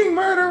fucking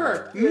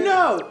murderer!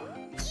 No!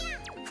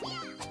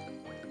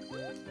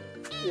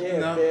 Yeah,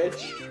 No.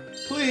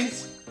 bitch.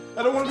 Please.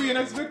 I don't want to be your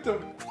next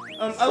victim.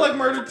 I like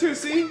murder too,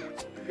 see?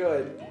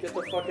 Good. Get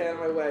the fuck out of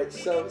my way.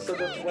 So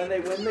when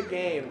they win the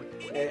game,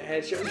 and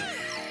it shows,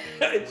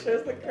 it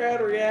shows the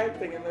crowd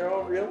reacting, and they're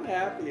all real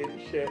happy and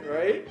shit,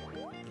 right?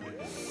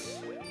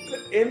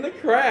 In the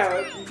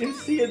crowd, you can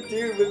see a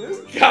dude with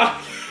his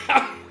cock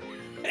out.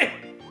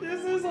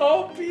 This is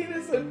whole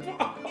penis and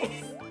balls.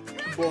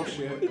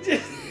 Bullshit.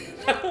 Just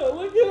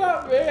look it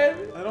up, man.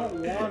 I don't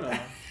wanna.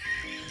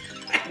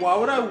 Why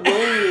would I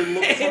willingly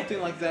look something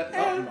like that up,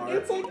 And Mark?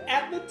 it's like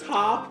at the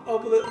top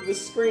of the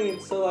screen,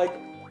 so like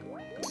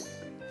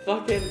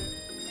fucking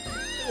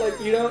like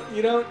you don't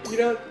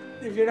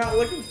if you're not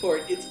looking for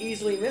it, it's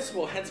easily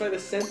missable, hence why the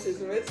sense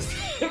is missed.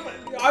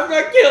 I'm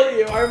gonna kill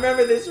you! I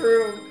remember this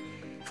room.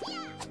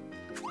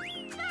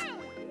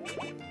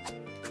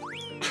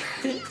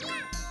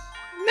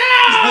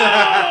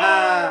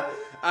 No!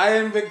 I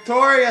am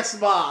victorious,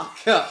 Mark.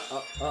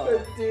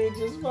 Dude,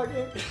 just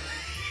fucking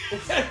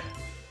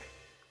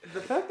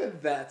The fact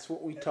that that's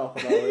what we talk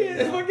about yeah,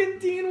 right now. fucking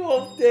Teen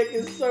Wolf dick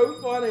is so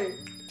funny.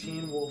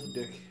 Teen Wolf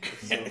Dick.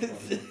 Is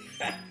so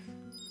funny.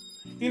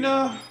 You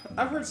know,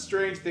 I've heard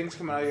strange things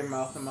come out of your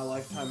mouth in my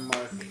lifetime,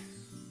 Mark.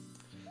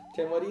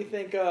 Tim, what do you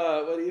think?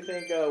 What do you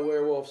think?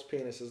 Werewolf's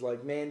penis is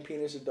like, man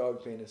penis or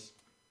dog penis?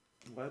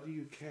 Why do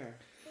you care?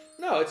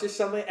 No, it's just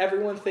something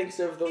everyone thinks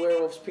of the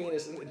werewolf's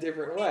penis in a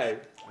different way.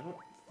 I don't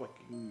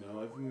fucking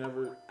know. I've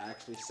never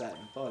actually sat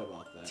and thought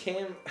about that.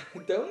 Tim,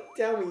 don't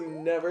tell me you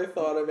never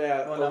thought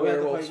about Oh, a now we have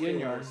to werewolf's fight yin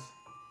penis. yarn.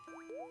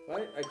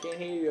 What? I can't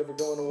hear you ever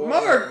going to war.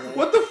 Mark,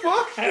 what the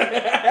fuck?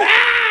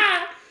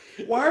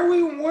 Why are we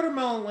in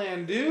Watermelon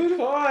Land, dude?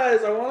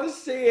 Pause. I want to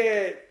see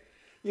it.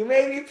 You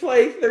made me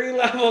play 3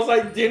 levels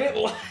I didn't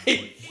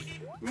like.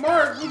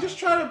 Mark, we just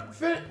try to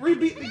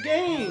rebeat the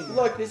game.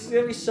 Look, this is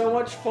gonna be so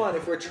much fun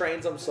if we're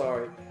trains. I'm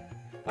sorry.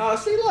 Oh,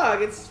 see,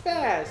 look, it's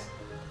fast.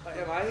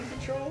 Am I in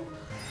control?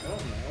 I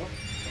don't know.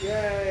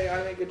 Yay,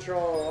 I'm in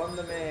control. I'm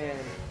the man.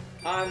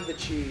 I'm the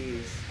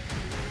cheese.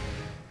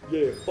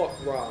 Yeah, fuck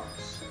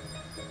rocks.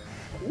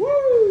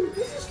 Woo!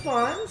 This is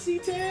fun, see,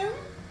 Tim?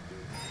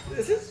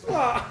 This is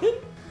fun.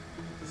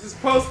 This is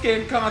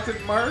post-game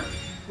content, Mark.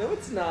 No,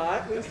 it's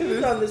not. We Yes, could it have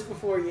is. done this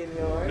before Yin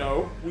Yarn.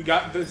 No, we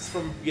got this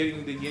from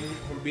beating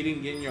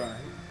Yin Yarn.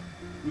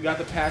 We got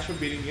the patch from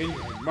beating Yin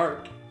Yarn.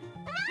 Mark.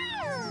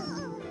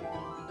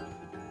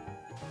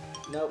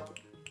 Nope.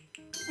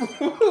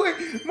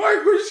 Wait,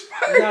 Mark, we're just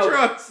fire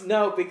trucks.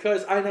 No,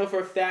 because I know for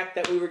a fact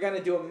that we were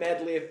gonna do a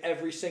medley of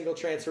every single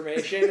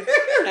transformation,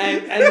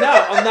 and no,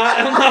 I'm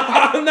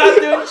not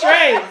doing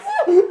trains.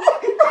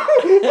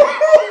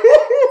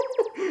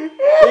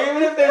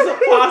 Even if there's a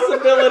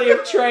possibility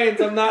of trains,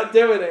 I'm not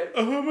doing it.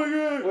 Oh my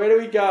god. Where do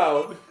we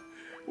go?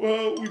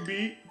 Well, we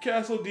beat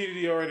Castle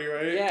DDD already,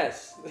 right?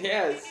 Yes.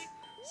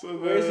 So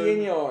then, Where's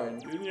Yin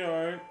Yarn? Yin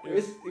Yarn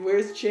is...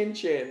 Where's Chin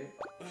Chin?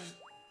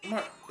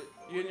 Mark,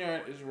 Yin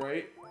Yarn is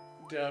right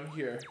down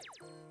here.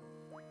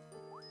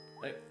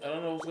 Like, I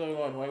don't know what's going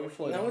on. Why are we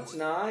floating? No, it's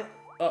not.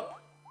 Up.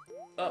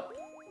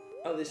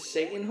 Oh, this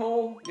Satan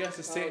hole? Yes,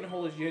 the Satan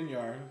hole is yin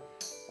yarn.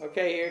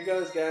 Okay, here it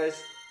goes,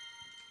 guys.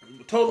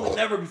 Totally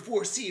never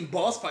before seen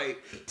boss fight.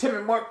 Tim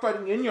and Mark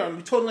fighting yin yarn.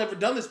 We totally never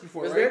done this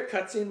before, Was right? there a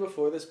cutscene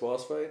before this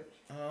boss fight?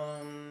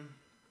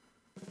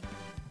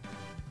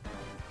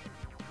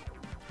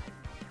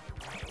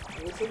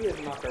 Looks like there's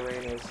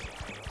Macarenas.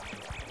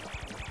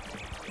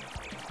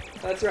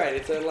 That's right,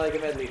 it's like a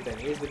medley thing.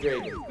 Here's the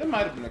dragon. There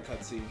might have been a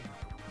cutscene.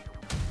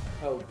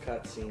 Oh,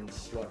 cutscene,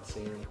 slut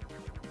scene.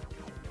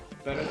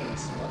 Better than a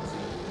smut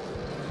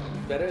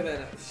scene. Better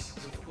than a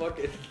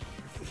fucking...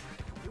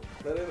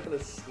 Better than a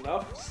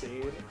snuff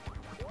scene.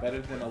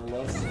 Better than a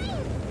love scene.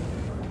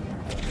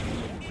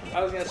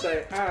 I was gonna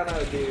say, I don't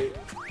know, dude.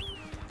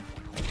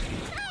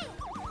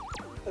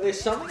 There's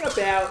something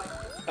about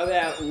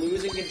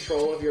losing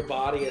control of your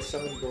body as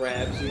someone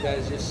grabs you that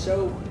is just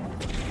so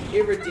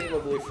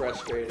irredeemably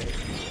frustrating.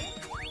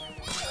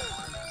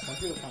 Some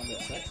people find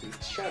that sexy.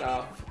 Shut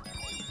up.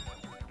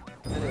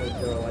 I knew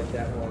a girl like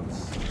that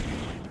once.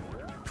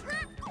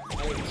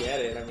 I didn't get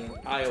it. I mean,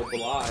 I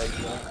oblige,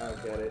 but I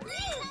don't get it.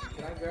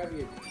 Can I grab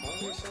your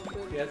tongue or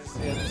something? Yeah, the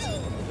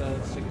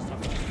stick is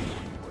tongue.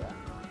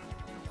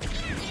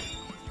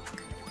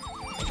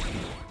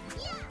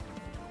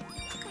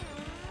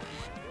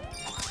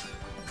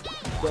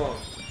 Go,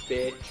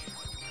 bitch.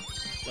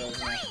 That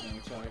was an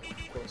accident, sorry.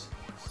 Of course.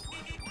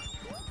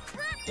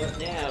 What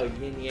now,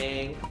 yin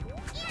yang?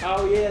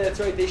 Oh yeah, that's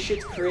right. This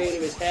shit's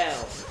creative as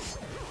hell.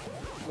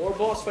 More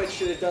boss fights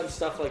should have done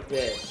stuff like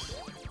this.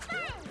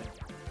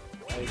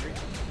 I agree.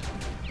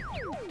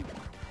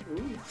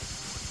 Ooh.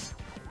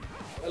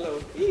 Hello.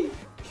 Eee.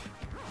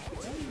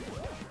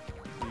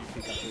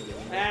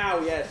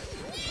 Ow, yes.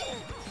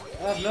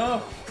 Oh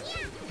no!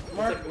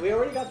 Mark, Like, we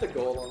already got the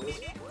goal on this.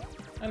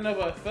 I know,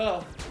 but I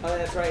fell. Oh,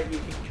 that's right. You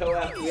can go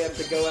out. We have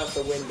to go out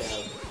the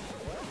window.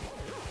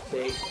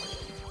 See?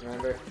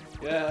 Remember?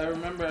 Yeah, I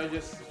remember. I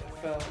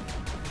fell.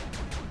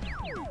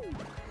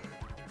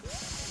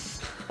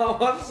 Oh,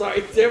 I'm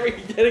sorry. Tim, are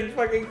you getting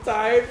fucking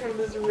tired from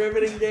this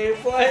riveting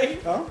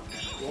gameplay? Huh?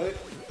 What?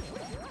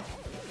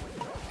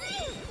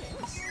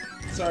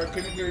 Sorry,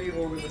 couldn't hear you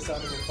over the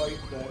sound of a fight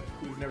that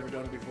we've never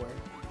done before.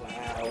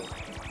 Wow.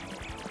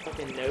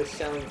 Fucking no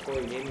selling for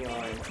Yin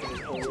Yarn in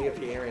his only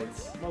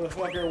appearance.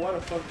 Motherfucker, why the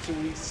fuck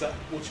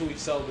should we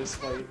sell this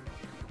fight?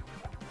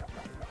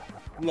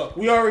 Look,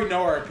 we already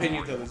know our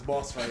opinions of this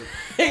boss fight.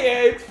 Yeah,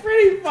 it's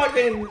pretty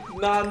fucking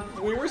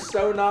we were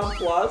so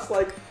nonplussed.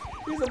 Like,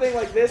 here's the thing,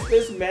 like,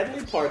 this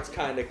medley part's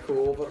kinda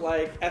cool, but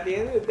like, at the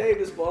end of the day,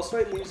 this boss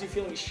fight leaves you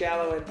feeling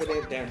shallow and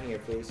pedant. Down here,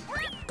 please.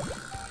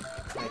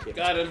 Thank you.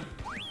 Got him.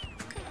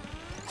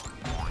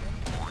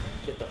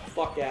 Get the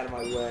fuck out of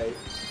my way.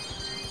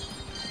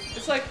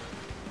 It's like,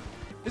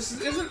 this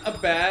isn't a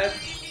bad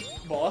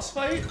boss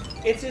fight.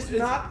 It's just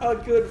not a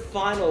good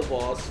final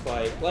boss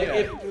fight. Like, Yeah.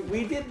 if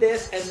we did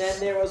this and then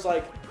there was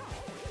like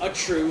a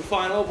true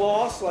final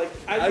boss, like,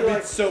 I'd be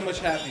like, so much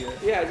happier.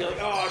 yeah, I'd be like,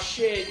 oh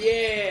shit,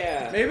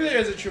 yeah. Maybe there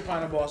is a true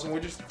final boss and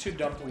we're just too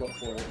dumb to look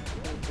for it.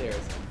 There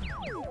is.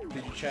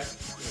 Did you check?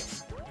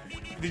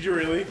 Yeah. Did you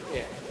really?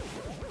 Yeah.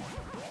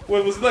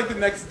 Well, was it like the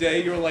next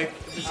day you were like,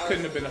 this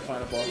couldn't have been a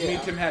final boss. Yeah. Me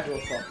and Tim had to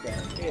have fucked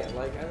that. Yeah,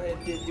 like, and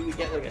then did we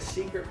get like a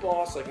secret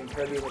boss, like in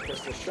Kirby and the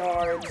Crystal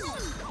Shards?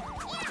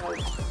 Like,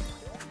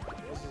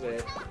 this is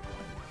it.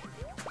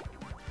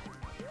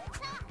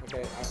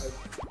 Okay,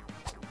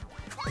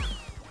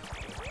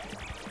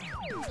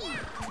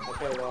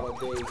 okay, Waddle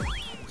Dee.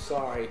 I'm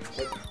sorry,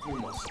 but you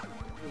must.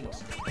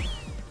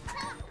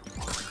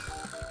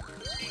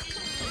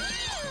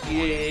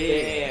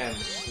 Yeah.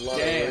 Damn,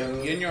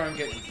 Damn, Yin Yarn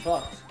getting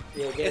fucked.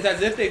 Yeah, It's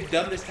as if they've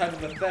done this type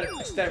of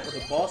aesthetic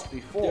with a boss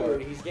before.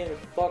 dude, he's getting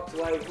fucked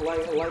like a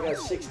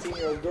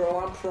 16-year-old girl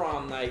on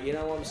prom night. You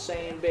know what I'm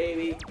saying,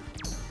 baby?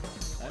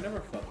 I never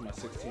fucked my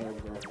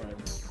 16-year-old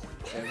girlfriend.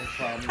 Every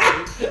problem.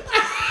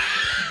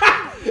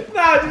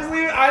 Nah, just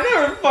leave it. I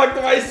never fucked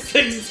my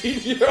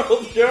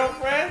 16-year-old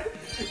girlfriend.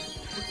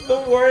 The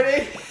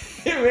wording,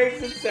 it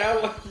makes it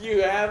sound like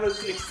you have a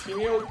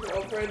 16-year-old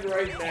girlfriend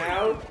right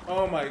now.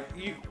 Oh my,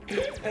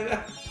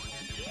 And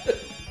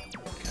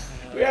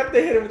we have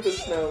to hit him with the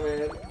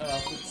snowman.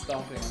 Oh, quit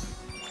stomping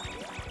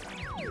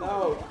him.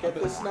 No,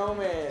 get the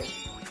snowman.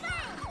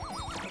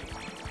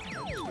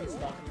 Quit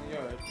stomping the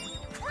yard.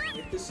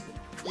 Get this,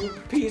 you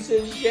piece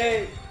of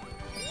shit.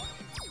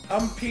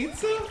 I'm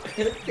pizza?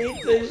 Piece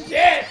of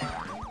shit.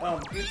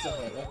 Pizza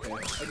Hut, okay.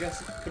 I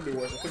guess it could be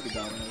worse. It could be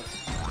Domino's.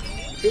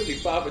 It could be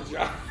Papa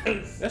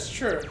John's. That's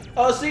true.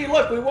 Oh, see,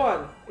 look, we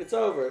won. It's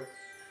over.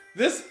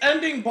 This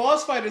ending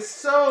boss fight is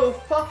so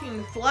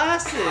fucking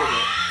flaccid.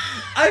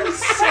 I'm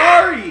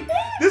sorry.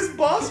 This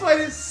boss fight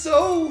is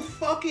so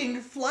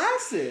fucking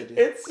flaccid.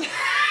 It's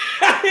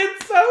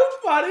it's so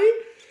funny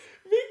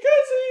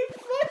because he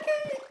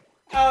fucking.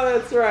 Oh,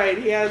 that's right.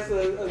 He has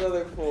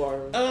another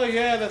form. Oh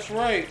yeah, that's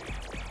right.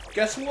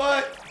 Guess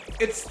what?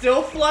 It's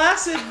still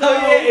flaccid though.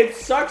 Oh yeah, it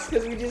sucks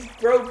because we just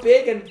grow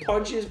big and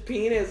punch his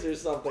penis or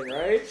something,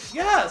 right?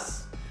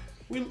 Yes.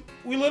 We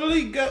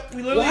literally got.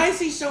 Why is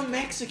he so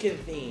Mexican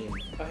themed?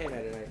 Oh hey,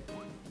 night.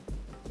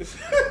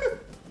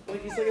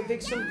 Like he's like a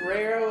big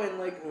sombrero and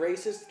like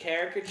racist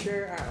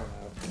caricature. I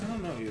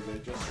don't know either.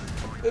 Just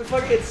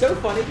it's so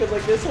funny because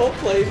like this whole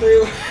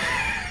playthrough,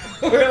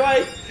 we're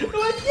like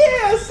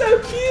yeah, so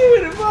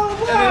cute and blah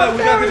blah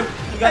blah.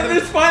 And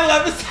this final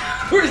episode,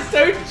 we're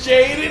so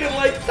jaded and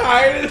like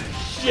tired of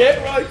shit.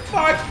 We're like,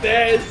 fuck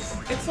this.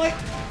 It's like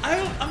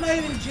I'm not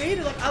even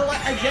jaded. Like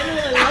I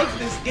genuinely like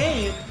this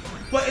game,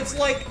 but it's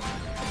like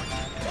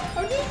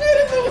I'm just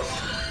saying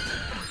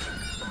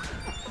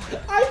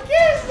I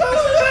can't so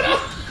little.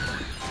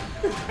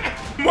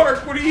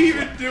 Mark, what are you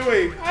even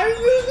doing? I'm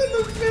losing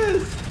the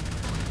fist.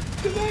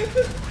 Cause I have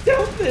to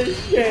tilt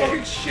this shit. You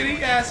fucking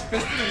shitty ass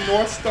fisted the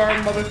North Star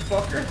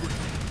motherfucker.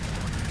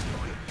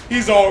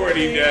 He's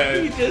already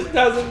dead. He just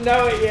doesn't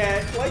know it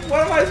yet. Like,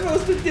 what am I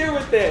supposed to do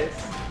with this?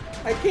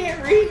 I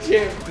can't reach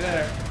him.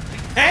 There.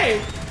 Hey!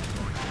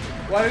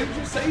 Why didn't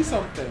you say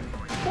something?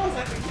 Because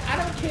I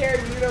don't care,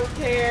 you don't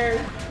care.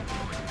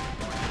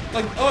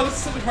 Like, oh, this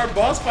is such a hard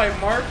boss fight,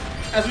 Mark.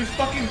 As we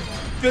fucking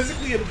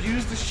physically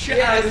abuse the shit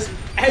out of this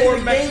poor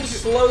As the game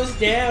slows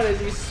down as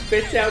he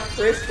spits out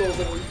crystals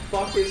and we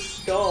fuck his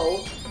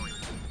skull.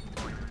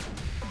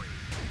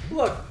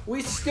 Look,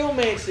 we still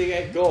managed to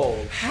get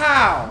gold.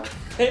 How?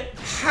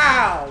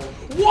 How?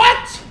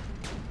 What?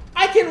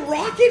 I can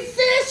rocket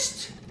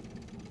fist?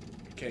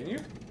 Can you?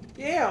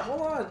 Yeah,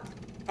 hold on.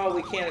 Oh,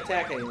 we can't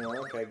attack anymore.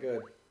 Okay,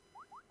 good.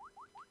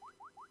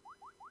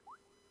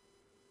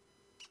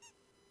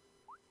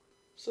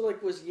 So,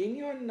 like, was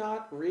Yin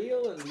not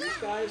real and these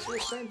guys were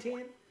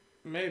sentient?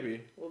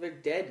 Maybe. Well, they're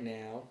dead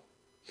now.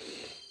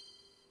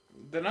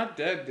 They're not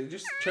dead.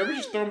 Kirby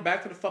just threw them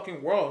back to the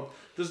fucking world.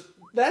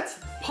 That's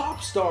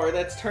Popstar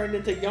that's turned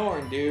into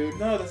Yarn, dude.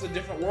 No, that's a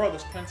different world.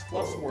 That's Prince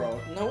Fluff's world.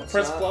 No, it's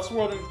Prince not. Fluff's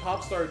world and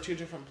Popstar are two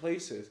different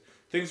places.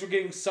 Things were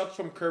getting sucked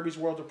from Kirby's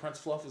world to Prince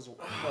Fluff's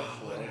world.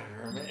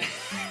 Whatever, man.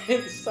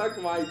 It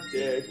sucked my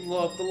dick.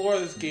 Look, the lore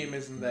of this game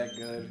isn't that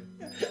good.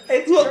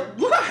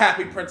 Look how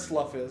happy Prince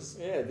Fluff is.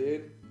 Yeah,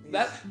 dude.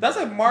 That's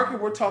like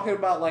Mark, we're talking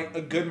about like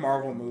a good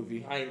Marvel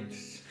movie.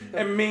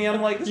 And me,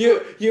 I'm like...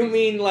 You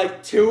mean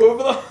like two of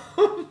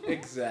them?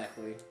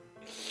 Exactly.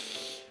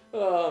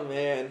 Oh,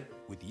 man.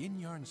 With Yin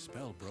Yarn's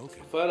spell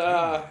broken,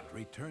 but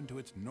return to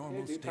its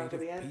normal state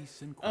of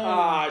peace and quiet.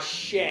 Ah,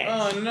 shit.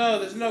 Oh no,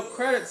 there's no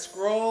credit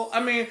scroll.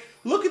 I mean,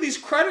 look at these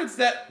credits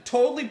that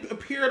totally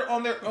appeared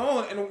on their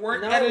own and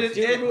weren't edited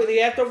in. We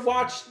have to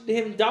watch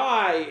him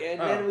die, and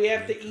then we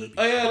have to eat.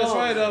 Oh yeah, that's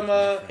right.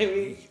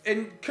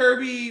 And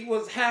Kirby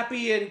was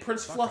happy, and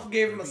Prince Fluff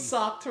gave him a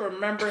sock to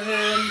remember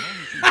him.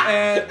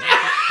 And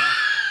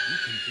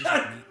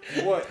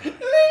what? The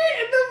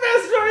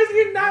best part is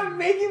you're not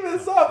making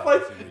this up.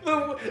 Like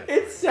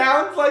it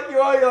sounds like you're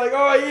like,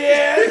 oh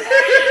yeah.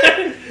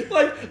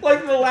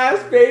 like the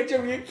last page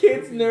of your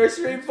kid's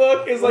nursery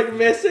book is like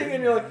missing,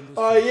 and you're like,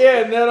 oh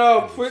yeah. And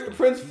then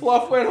Prince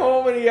Fluff went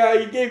home and he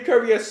gave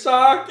Kirby a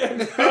sock,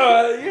 and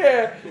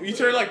yeah. You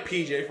turned like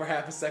PJ for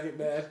half a second,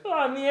 Dad.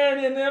 Oh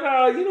man, and then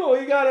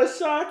you got a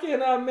sock,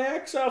 and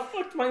Max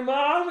fucked my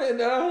mom,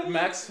 and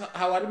Max,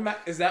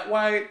 is that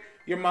why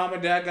your mom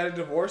and dad got a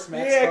divorce,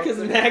 Max? Yeah, because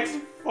Max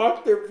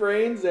fucked their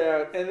brains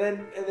out, and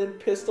then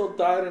Pistol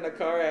died in a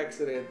car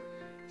accident.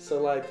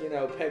 So like,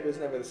 Peg was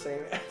never the same.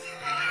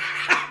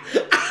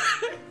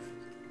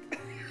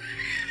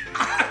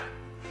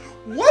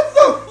 What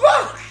the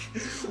fuck?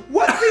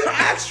 What the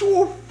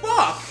actual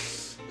fuck?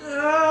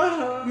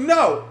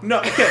 No.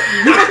 Okay,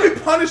 you must be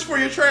punished for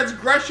your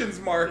transgressions,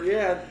 Mark.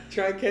 Yeah,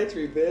 try and catch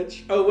me,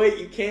 bitch. Oh wait,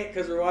 you can't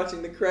because we're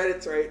watching the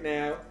credits right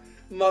now,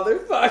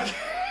 motherfucker.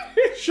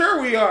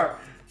 Sure we are.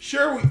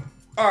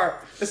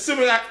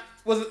 Assuming I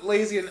wasn't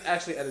lazy and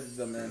actually edited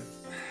them in.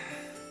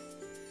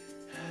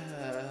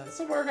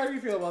 So Mark, how do you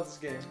feel about this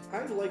game?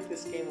 I like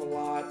this game a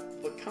lot,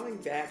 but coming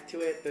back to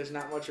it, there's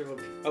not much of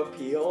an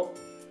appeal.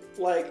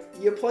 Like,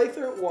 you play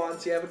through it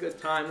once, you have a good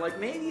time. Like,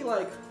 maybe,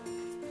 like,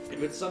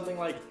 if it's something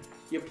like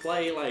you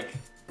play, like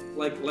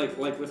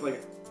with,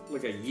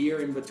 like a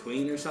year in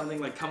between or something,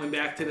 like, coming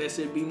back to this,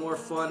 it'd be more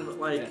fun, but,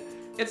 like... Yeah.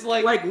 It's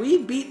like we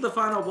beat the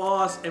final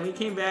boss, and we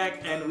came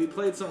back, and we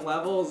played some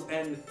levels,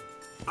 and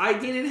I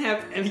didn't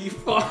have any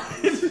fun.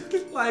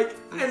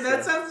 And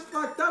that sounds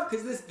fucked up,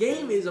 because this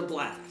game is a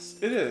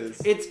blast. It is.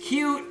 It's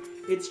cute,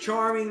 it's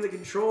charming, the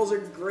controls are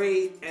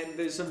great, and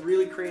there's some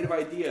really creative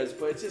ideas,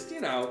 but it's just,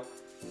 it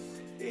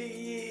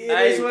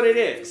is what it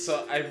is.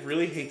 So I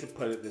really hate to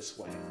put it this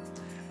way.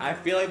 I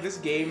feel like this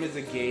game is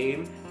a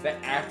game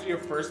that after your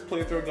first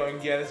playthrough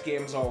going, yeah, this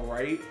game's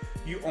alright,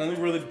 you only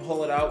really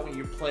pull it out when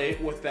you play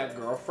it with that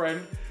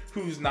girlfriend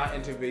who's not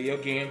into video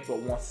games but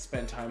wants to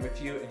spend time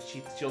with you, and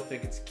she'll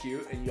think it's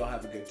cute and you'll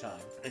have a good time.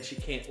 And she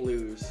can't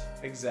lose.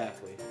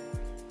 Exactly.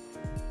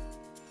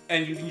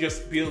 And you can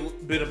just be a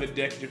bit of a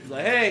dick and just be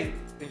like, hey,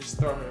 and just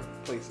throw her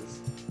places.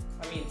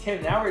 I mean,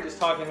 Tim, now we're just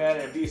talking about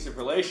an abusive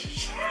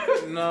relationship.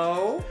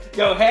 No.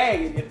 Go,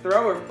 hey, and you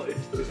throw her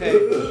places. Hey,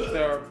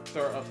 throw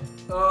her up.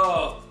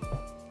 Oh.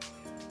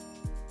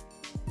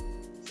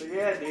 So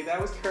yeah, dude,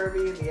 that was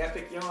Kirby and the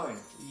Epic Yarn.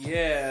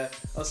 Yeah.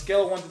 On a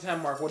scale of 1 to 10,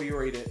 Mark, what do you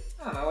rate it?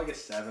 I don't know, like a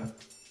 7.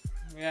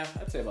 Yeah,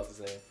 I'd say about the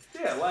same.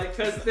 Yeah, like,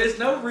 because there's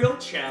no real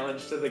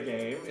challenge to the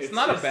game. It's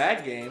not a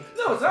bad game.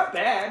 No, it's not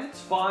bad.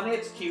 It's fun,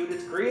 it's cute,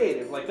 it's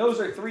creative. Like, those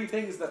are three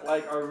things that,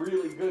 like, are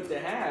really good to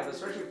have,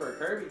 especially for a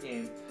Kirby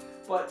game.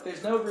 But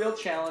there's no real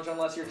challenge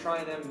unless you're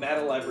trying to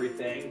medal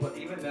everything. But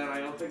even then, I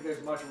don't think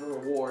there's much of a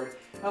reward.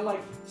 And,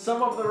 like,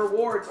 some of the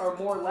rewards are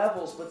more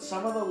levels, but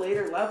some of the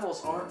later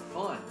levels aren't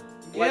fun.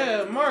 Yeah,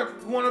 like, Mark,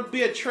 you want to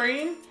be a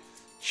train?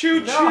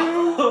 Choo choo,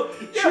 no.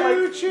 Yeah,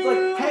 choo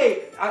choo. Like,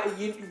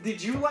 hey,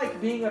 did you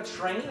like being a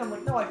train? I'm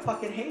like, no, I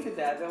fucking hated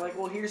that. They're like,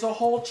 well, here's a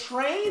whole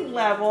train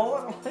level.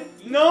 I'm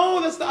like, no,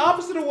 that's the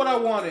opposite of what I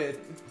wanted.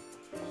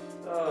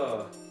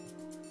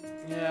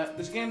 Yeah,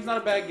 this game's not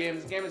a bad game.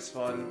 This game is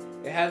fun.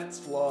 It has its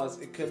flaws.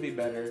 It could be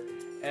better.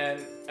 And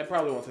I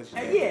probably won't touch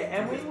it. Yeah,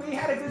 and we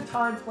had a good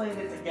time playing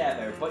it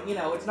together. But, you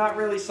know, it's not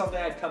really something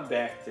I'd come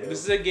back to.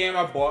 This is a game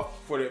I bought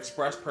for the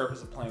express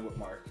purpose of playing with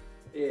Mark.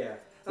 Yeah.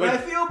 And I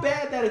feel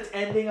bad that it's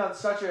ending on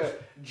such a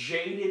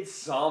jaded,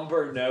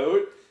 somber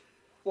note.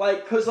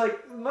 Like, because,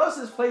 like, most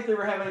of this playthrough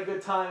we're having a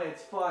good time and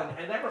it's fun.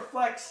 And that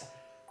reflects,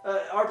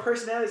 our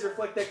personalities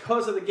reflect that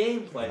because of the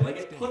gameplay. Like,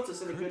 it puts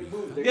us in a good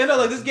mood. Yeah, no,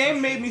 like, this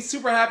game made me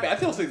super happy. I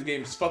feel like this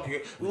game is fucking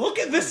good. Look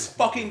at this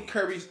fucking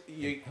Kirby.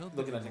 You're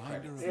looking at the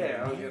credits.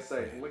 Yeah, I was gonna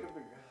say, look at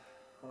the...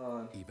 Hold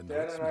on.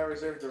 Dad and I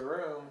reserved a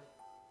room.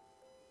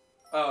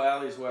 Oh,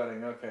 Allie's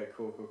wedding. Okay,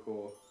 cool.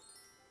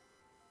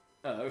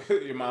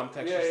 Your mom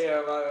texted you.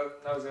 Yeah,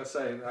 I was gonna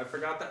say, I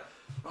forgot that.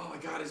 Oh my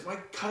god, is my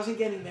cousin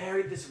getting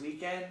married this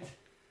weekend?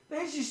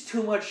 There's just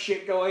too much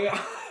shit going on.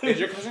 Is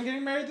your cousin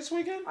getting married this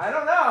weekend? I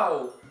don't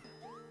know.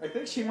 I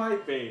think she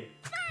might be.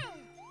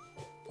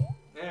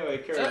 Anyway,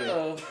 Kirby.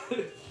 Uh-oh.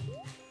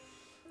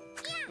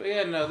 But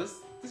yeah, no, this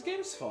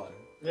game's fun.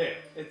 Yeah,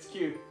 it's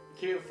cute.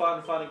 Cute,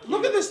 fun, and cute.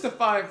 Look at this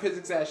defying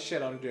physics ass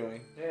shit I'm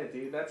doing. Yeah,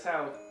 dude, that's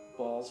how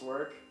balls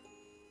work.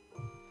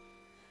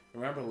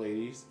 Remember,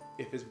 ladies,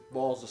 if his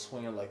balls are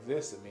swinging like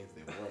this, it means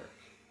they work.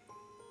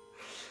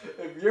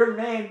 If your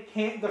man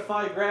can't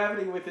defy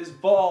gravity with his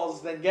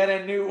balls, then get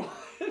a new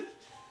one.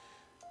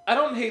 I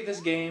don't hate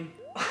this game.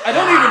 I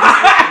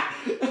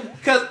don't even...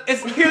 Because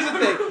here's the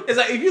thing. It's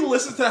like, if you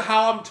listen to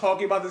how I'm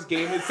talking about this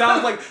game, it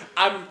sounds like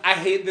I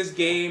hate this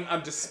game,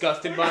 I'm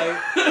disgusted by it.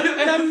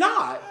 And I'm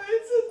not.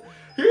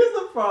 Here's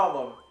the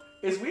problem.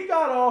 Is we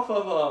got off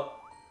of a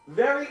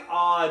very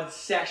odd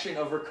session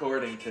of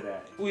recording today.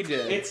 We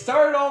did. It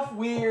started off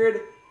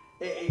weird.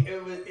 It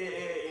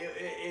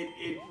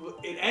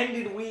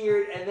ended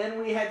weird, and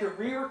then we had to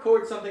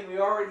re-record something we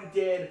already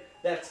did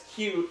that's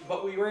cute,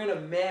 but we were in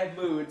a mad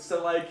mood,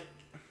 so like,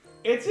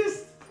 it's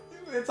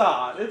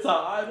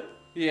odd.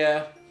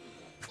 Yeah.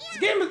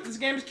 This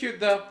game is cute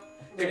though.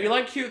 Yeah. If you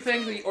like cute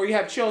things, or you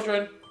have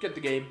children, get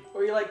the game.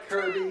 Or you like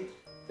Kirby,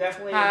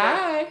 definitely.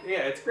 Hi.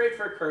 Yeah, it's great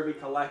for a Kirby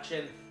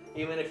collection,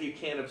 even if you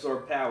can't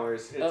absorb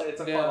powers. It's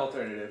a fun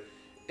alternative.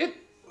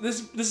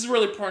 This is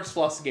really Porn's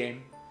Fluff's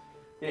game.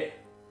 Yeah.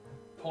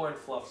 Porn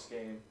Fluff's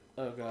game.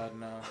 Oh god,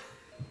 no.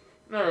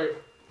 Alright.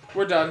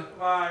 We're done.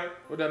 Bye.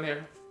 We're done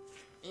here.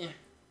 Yeah.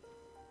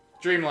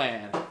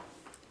 Dreamland.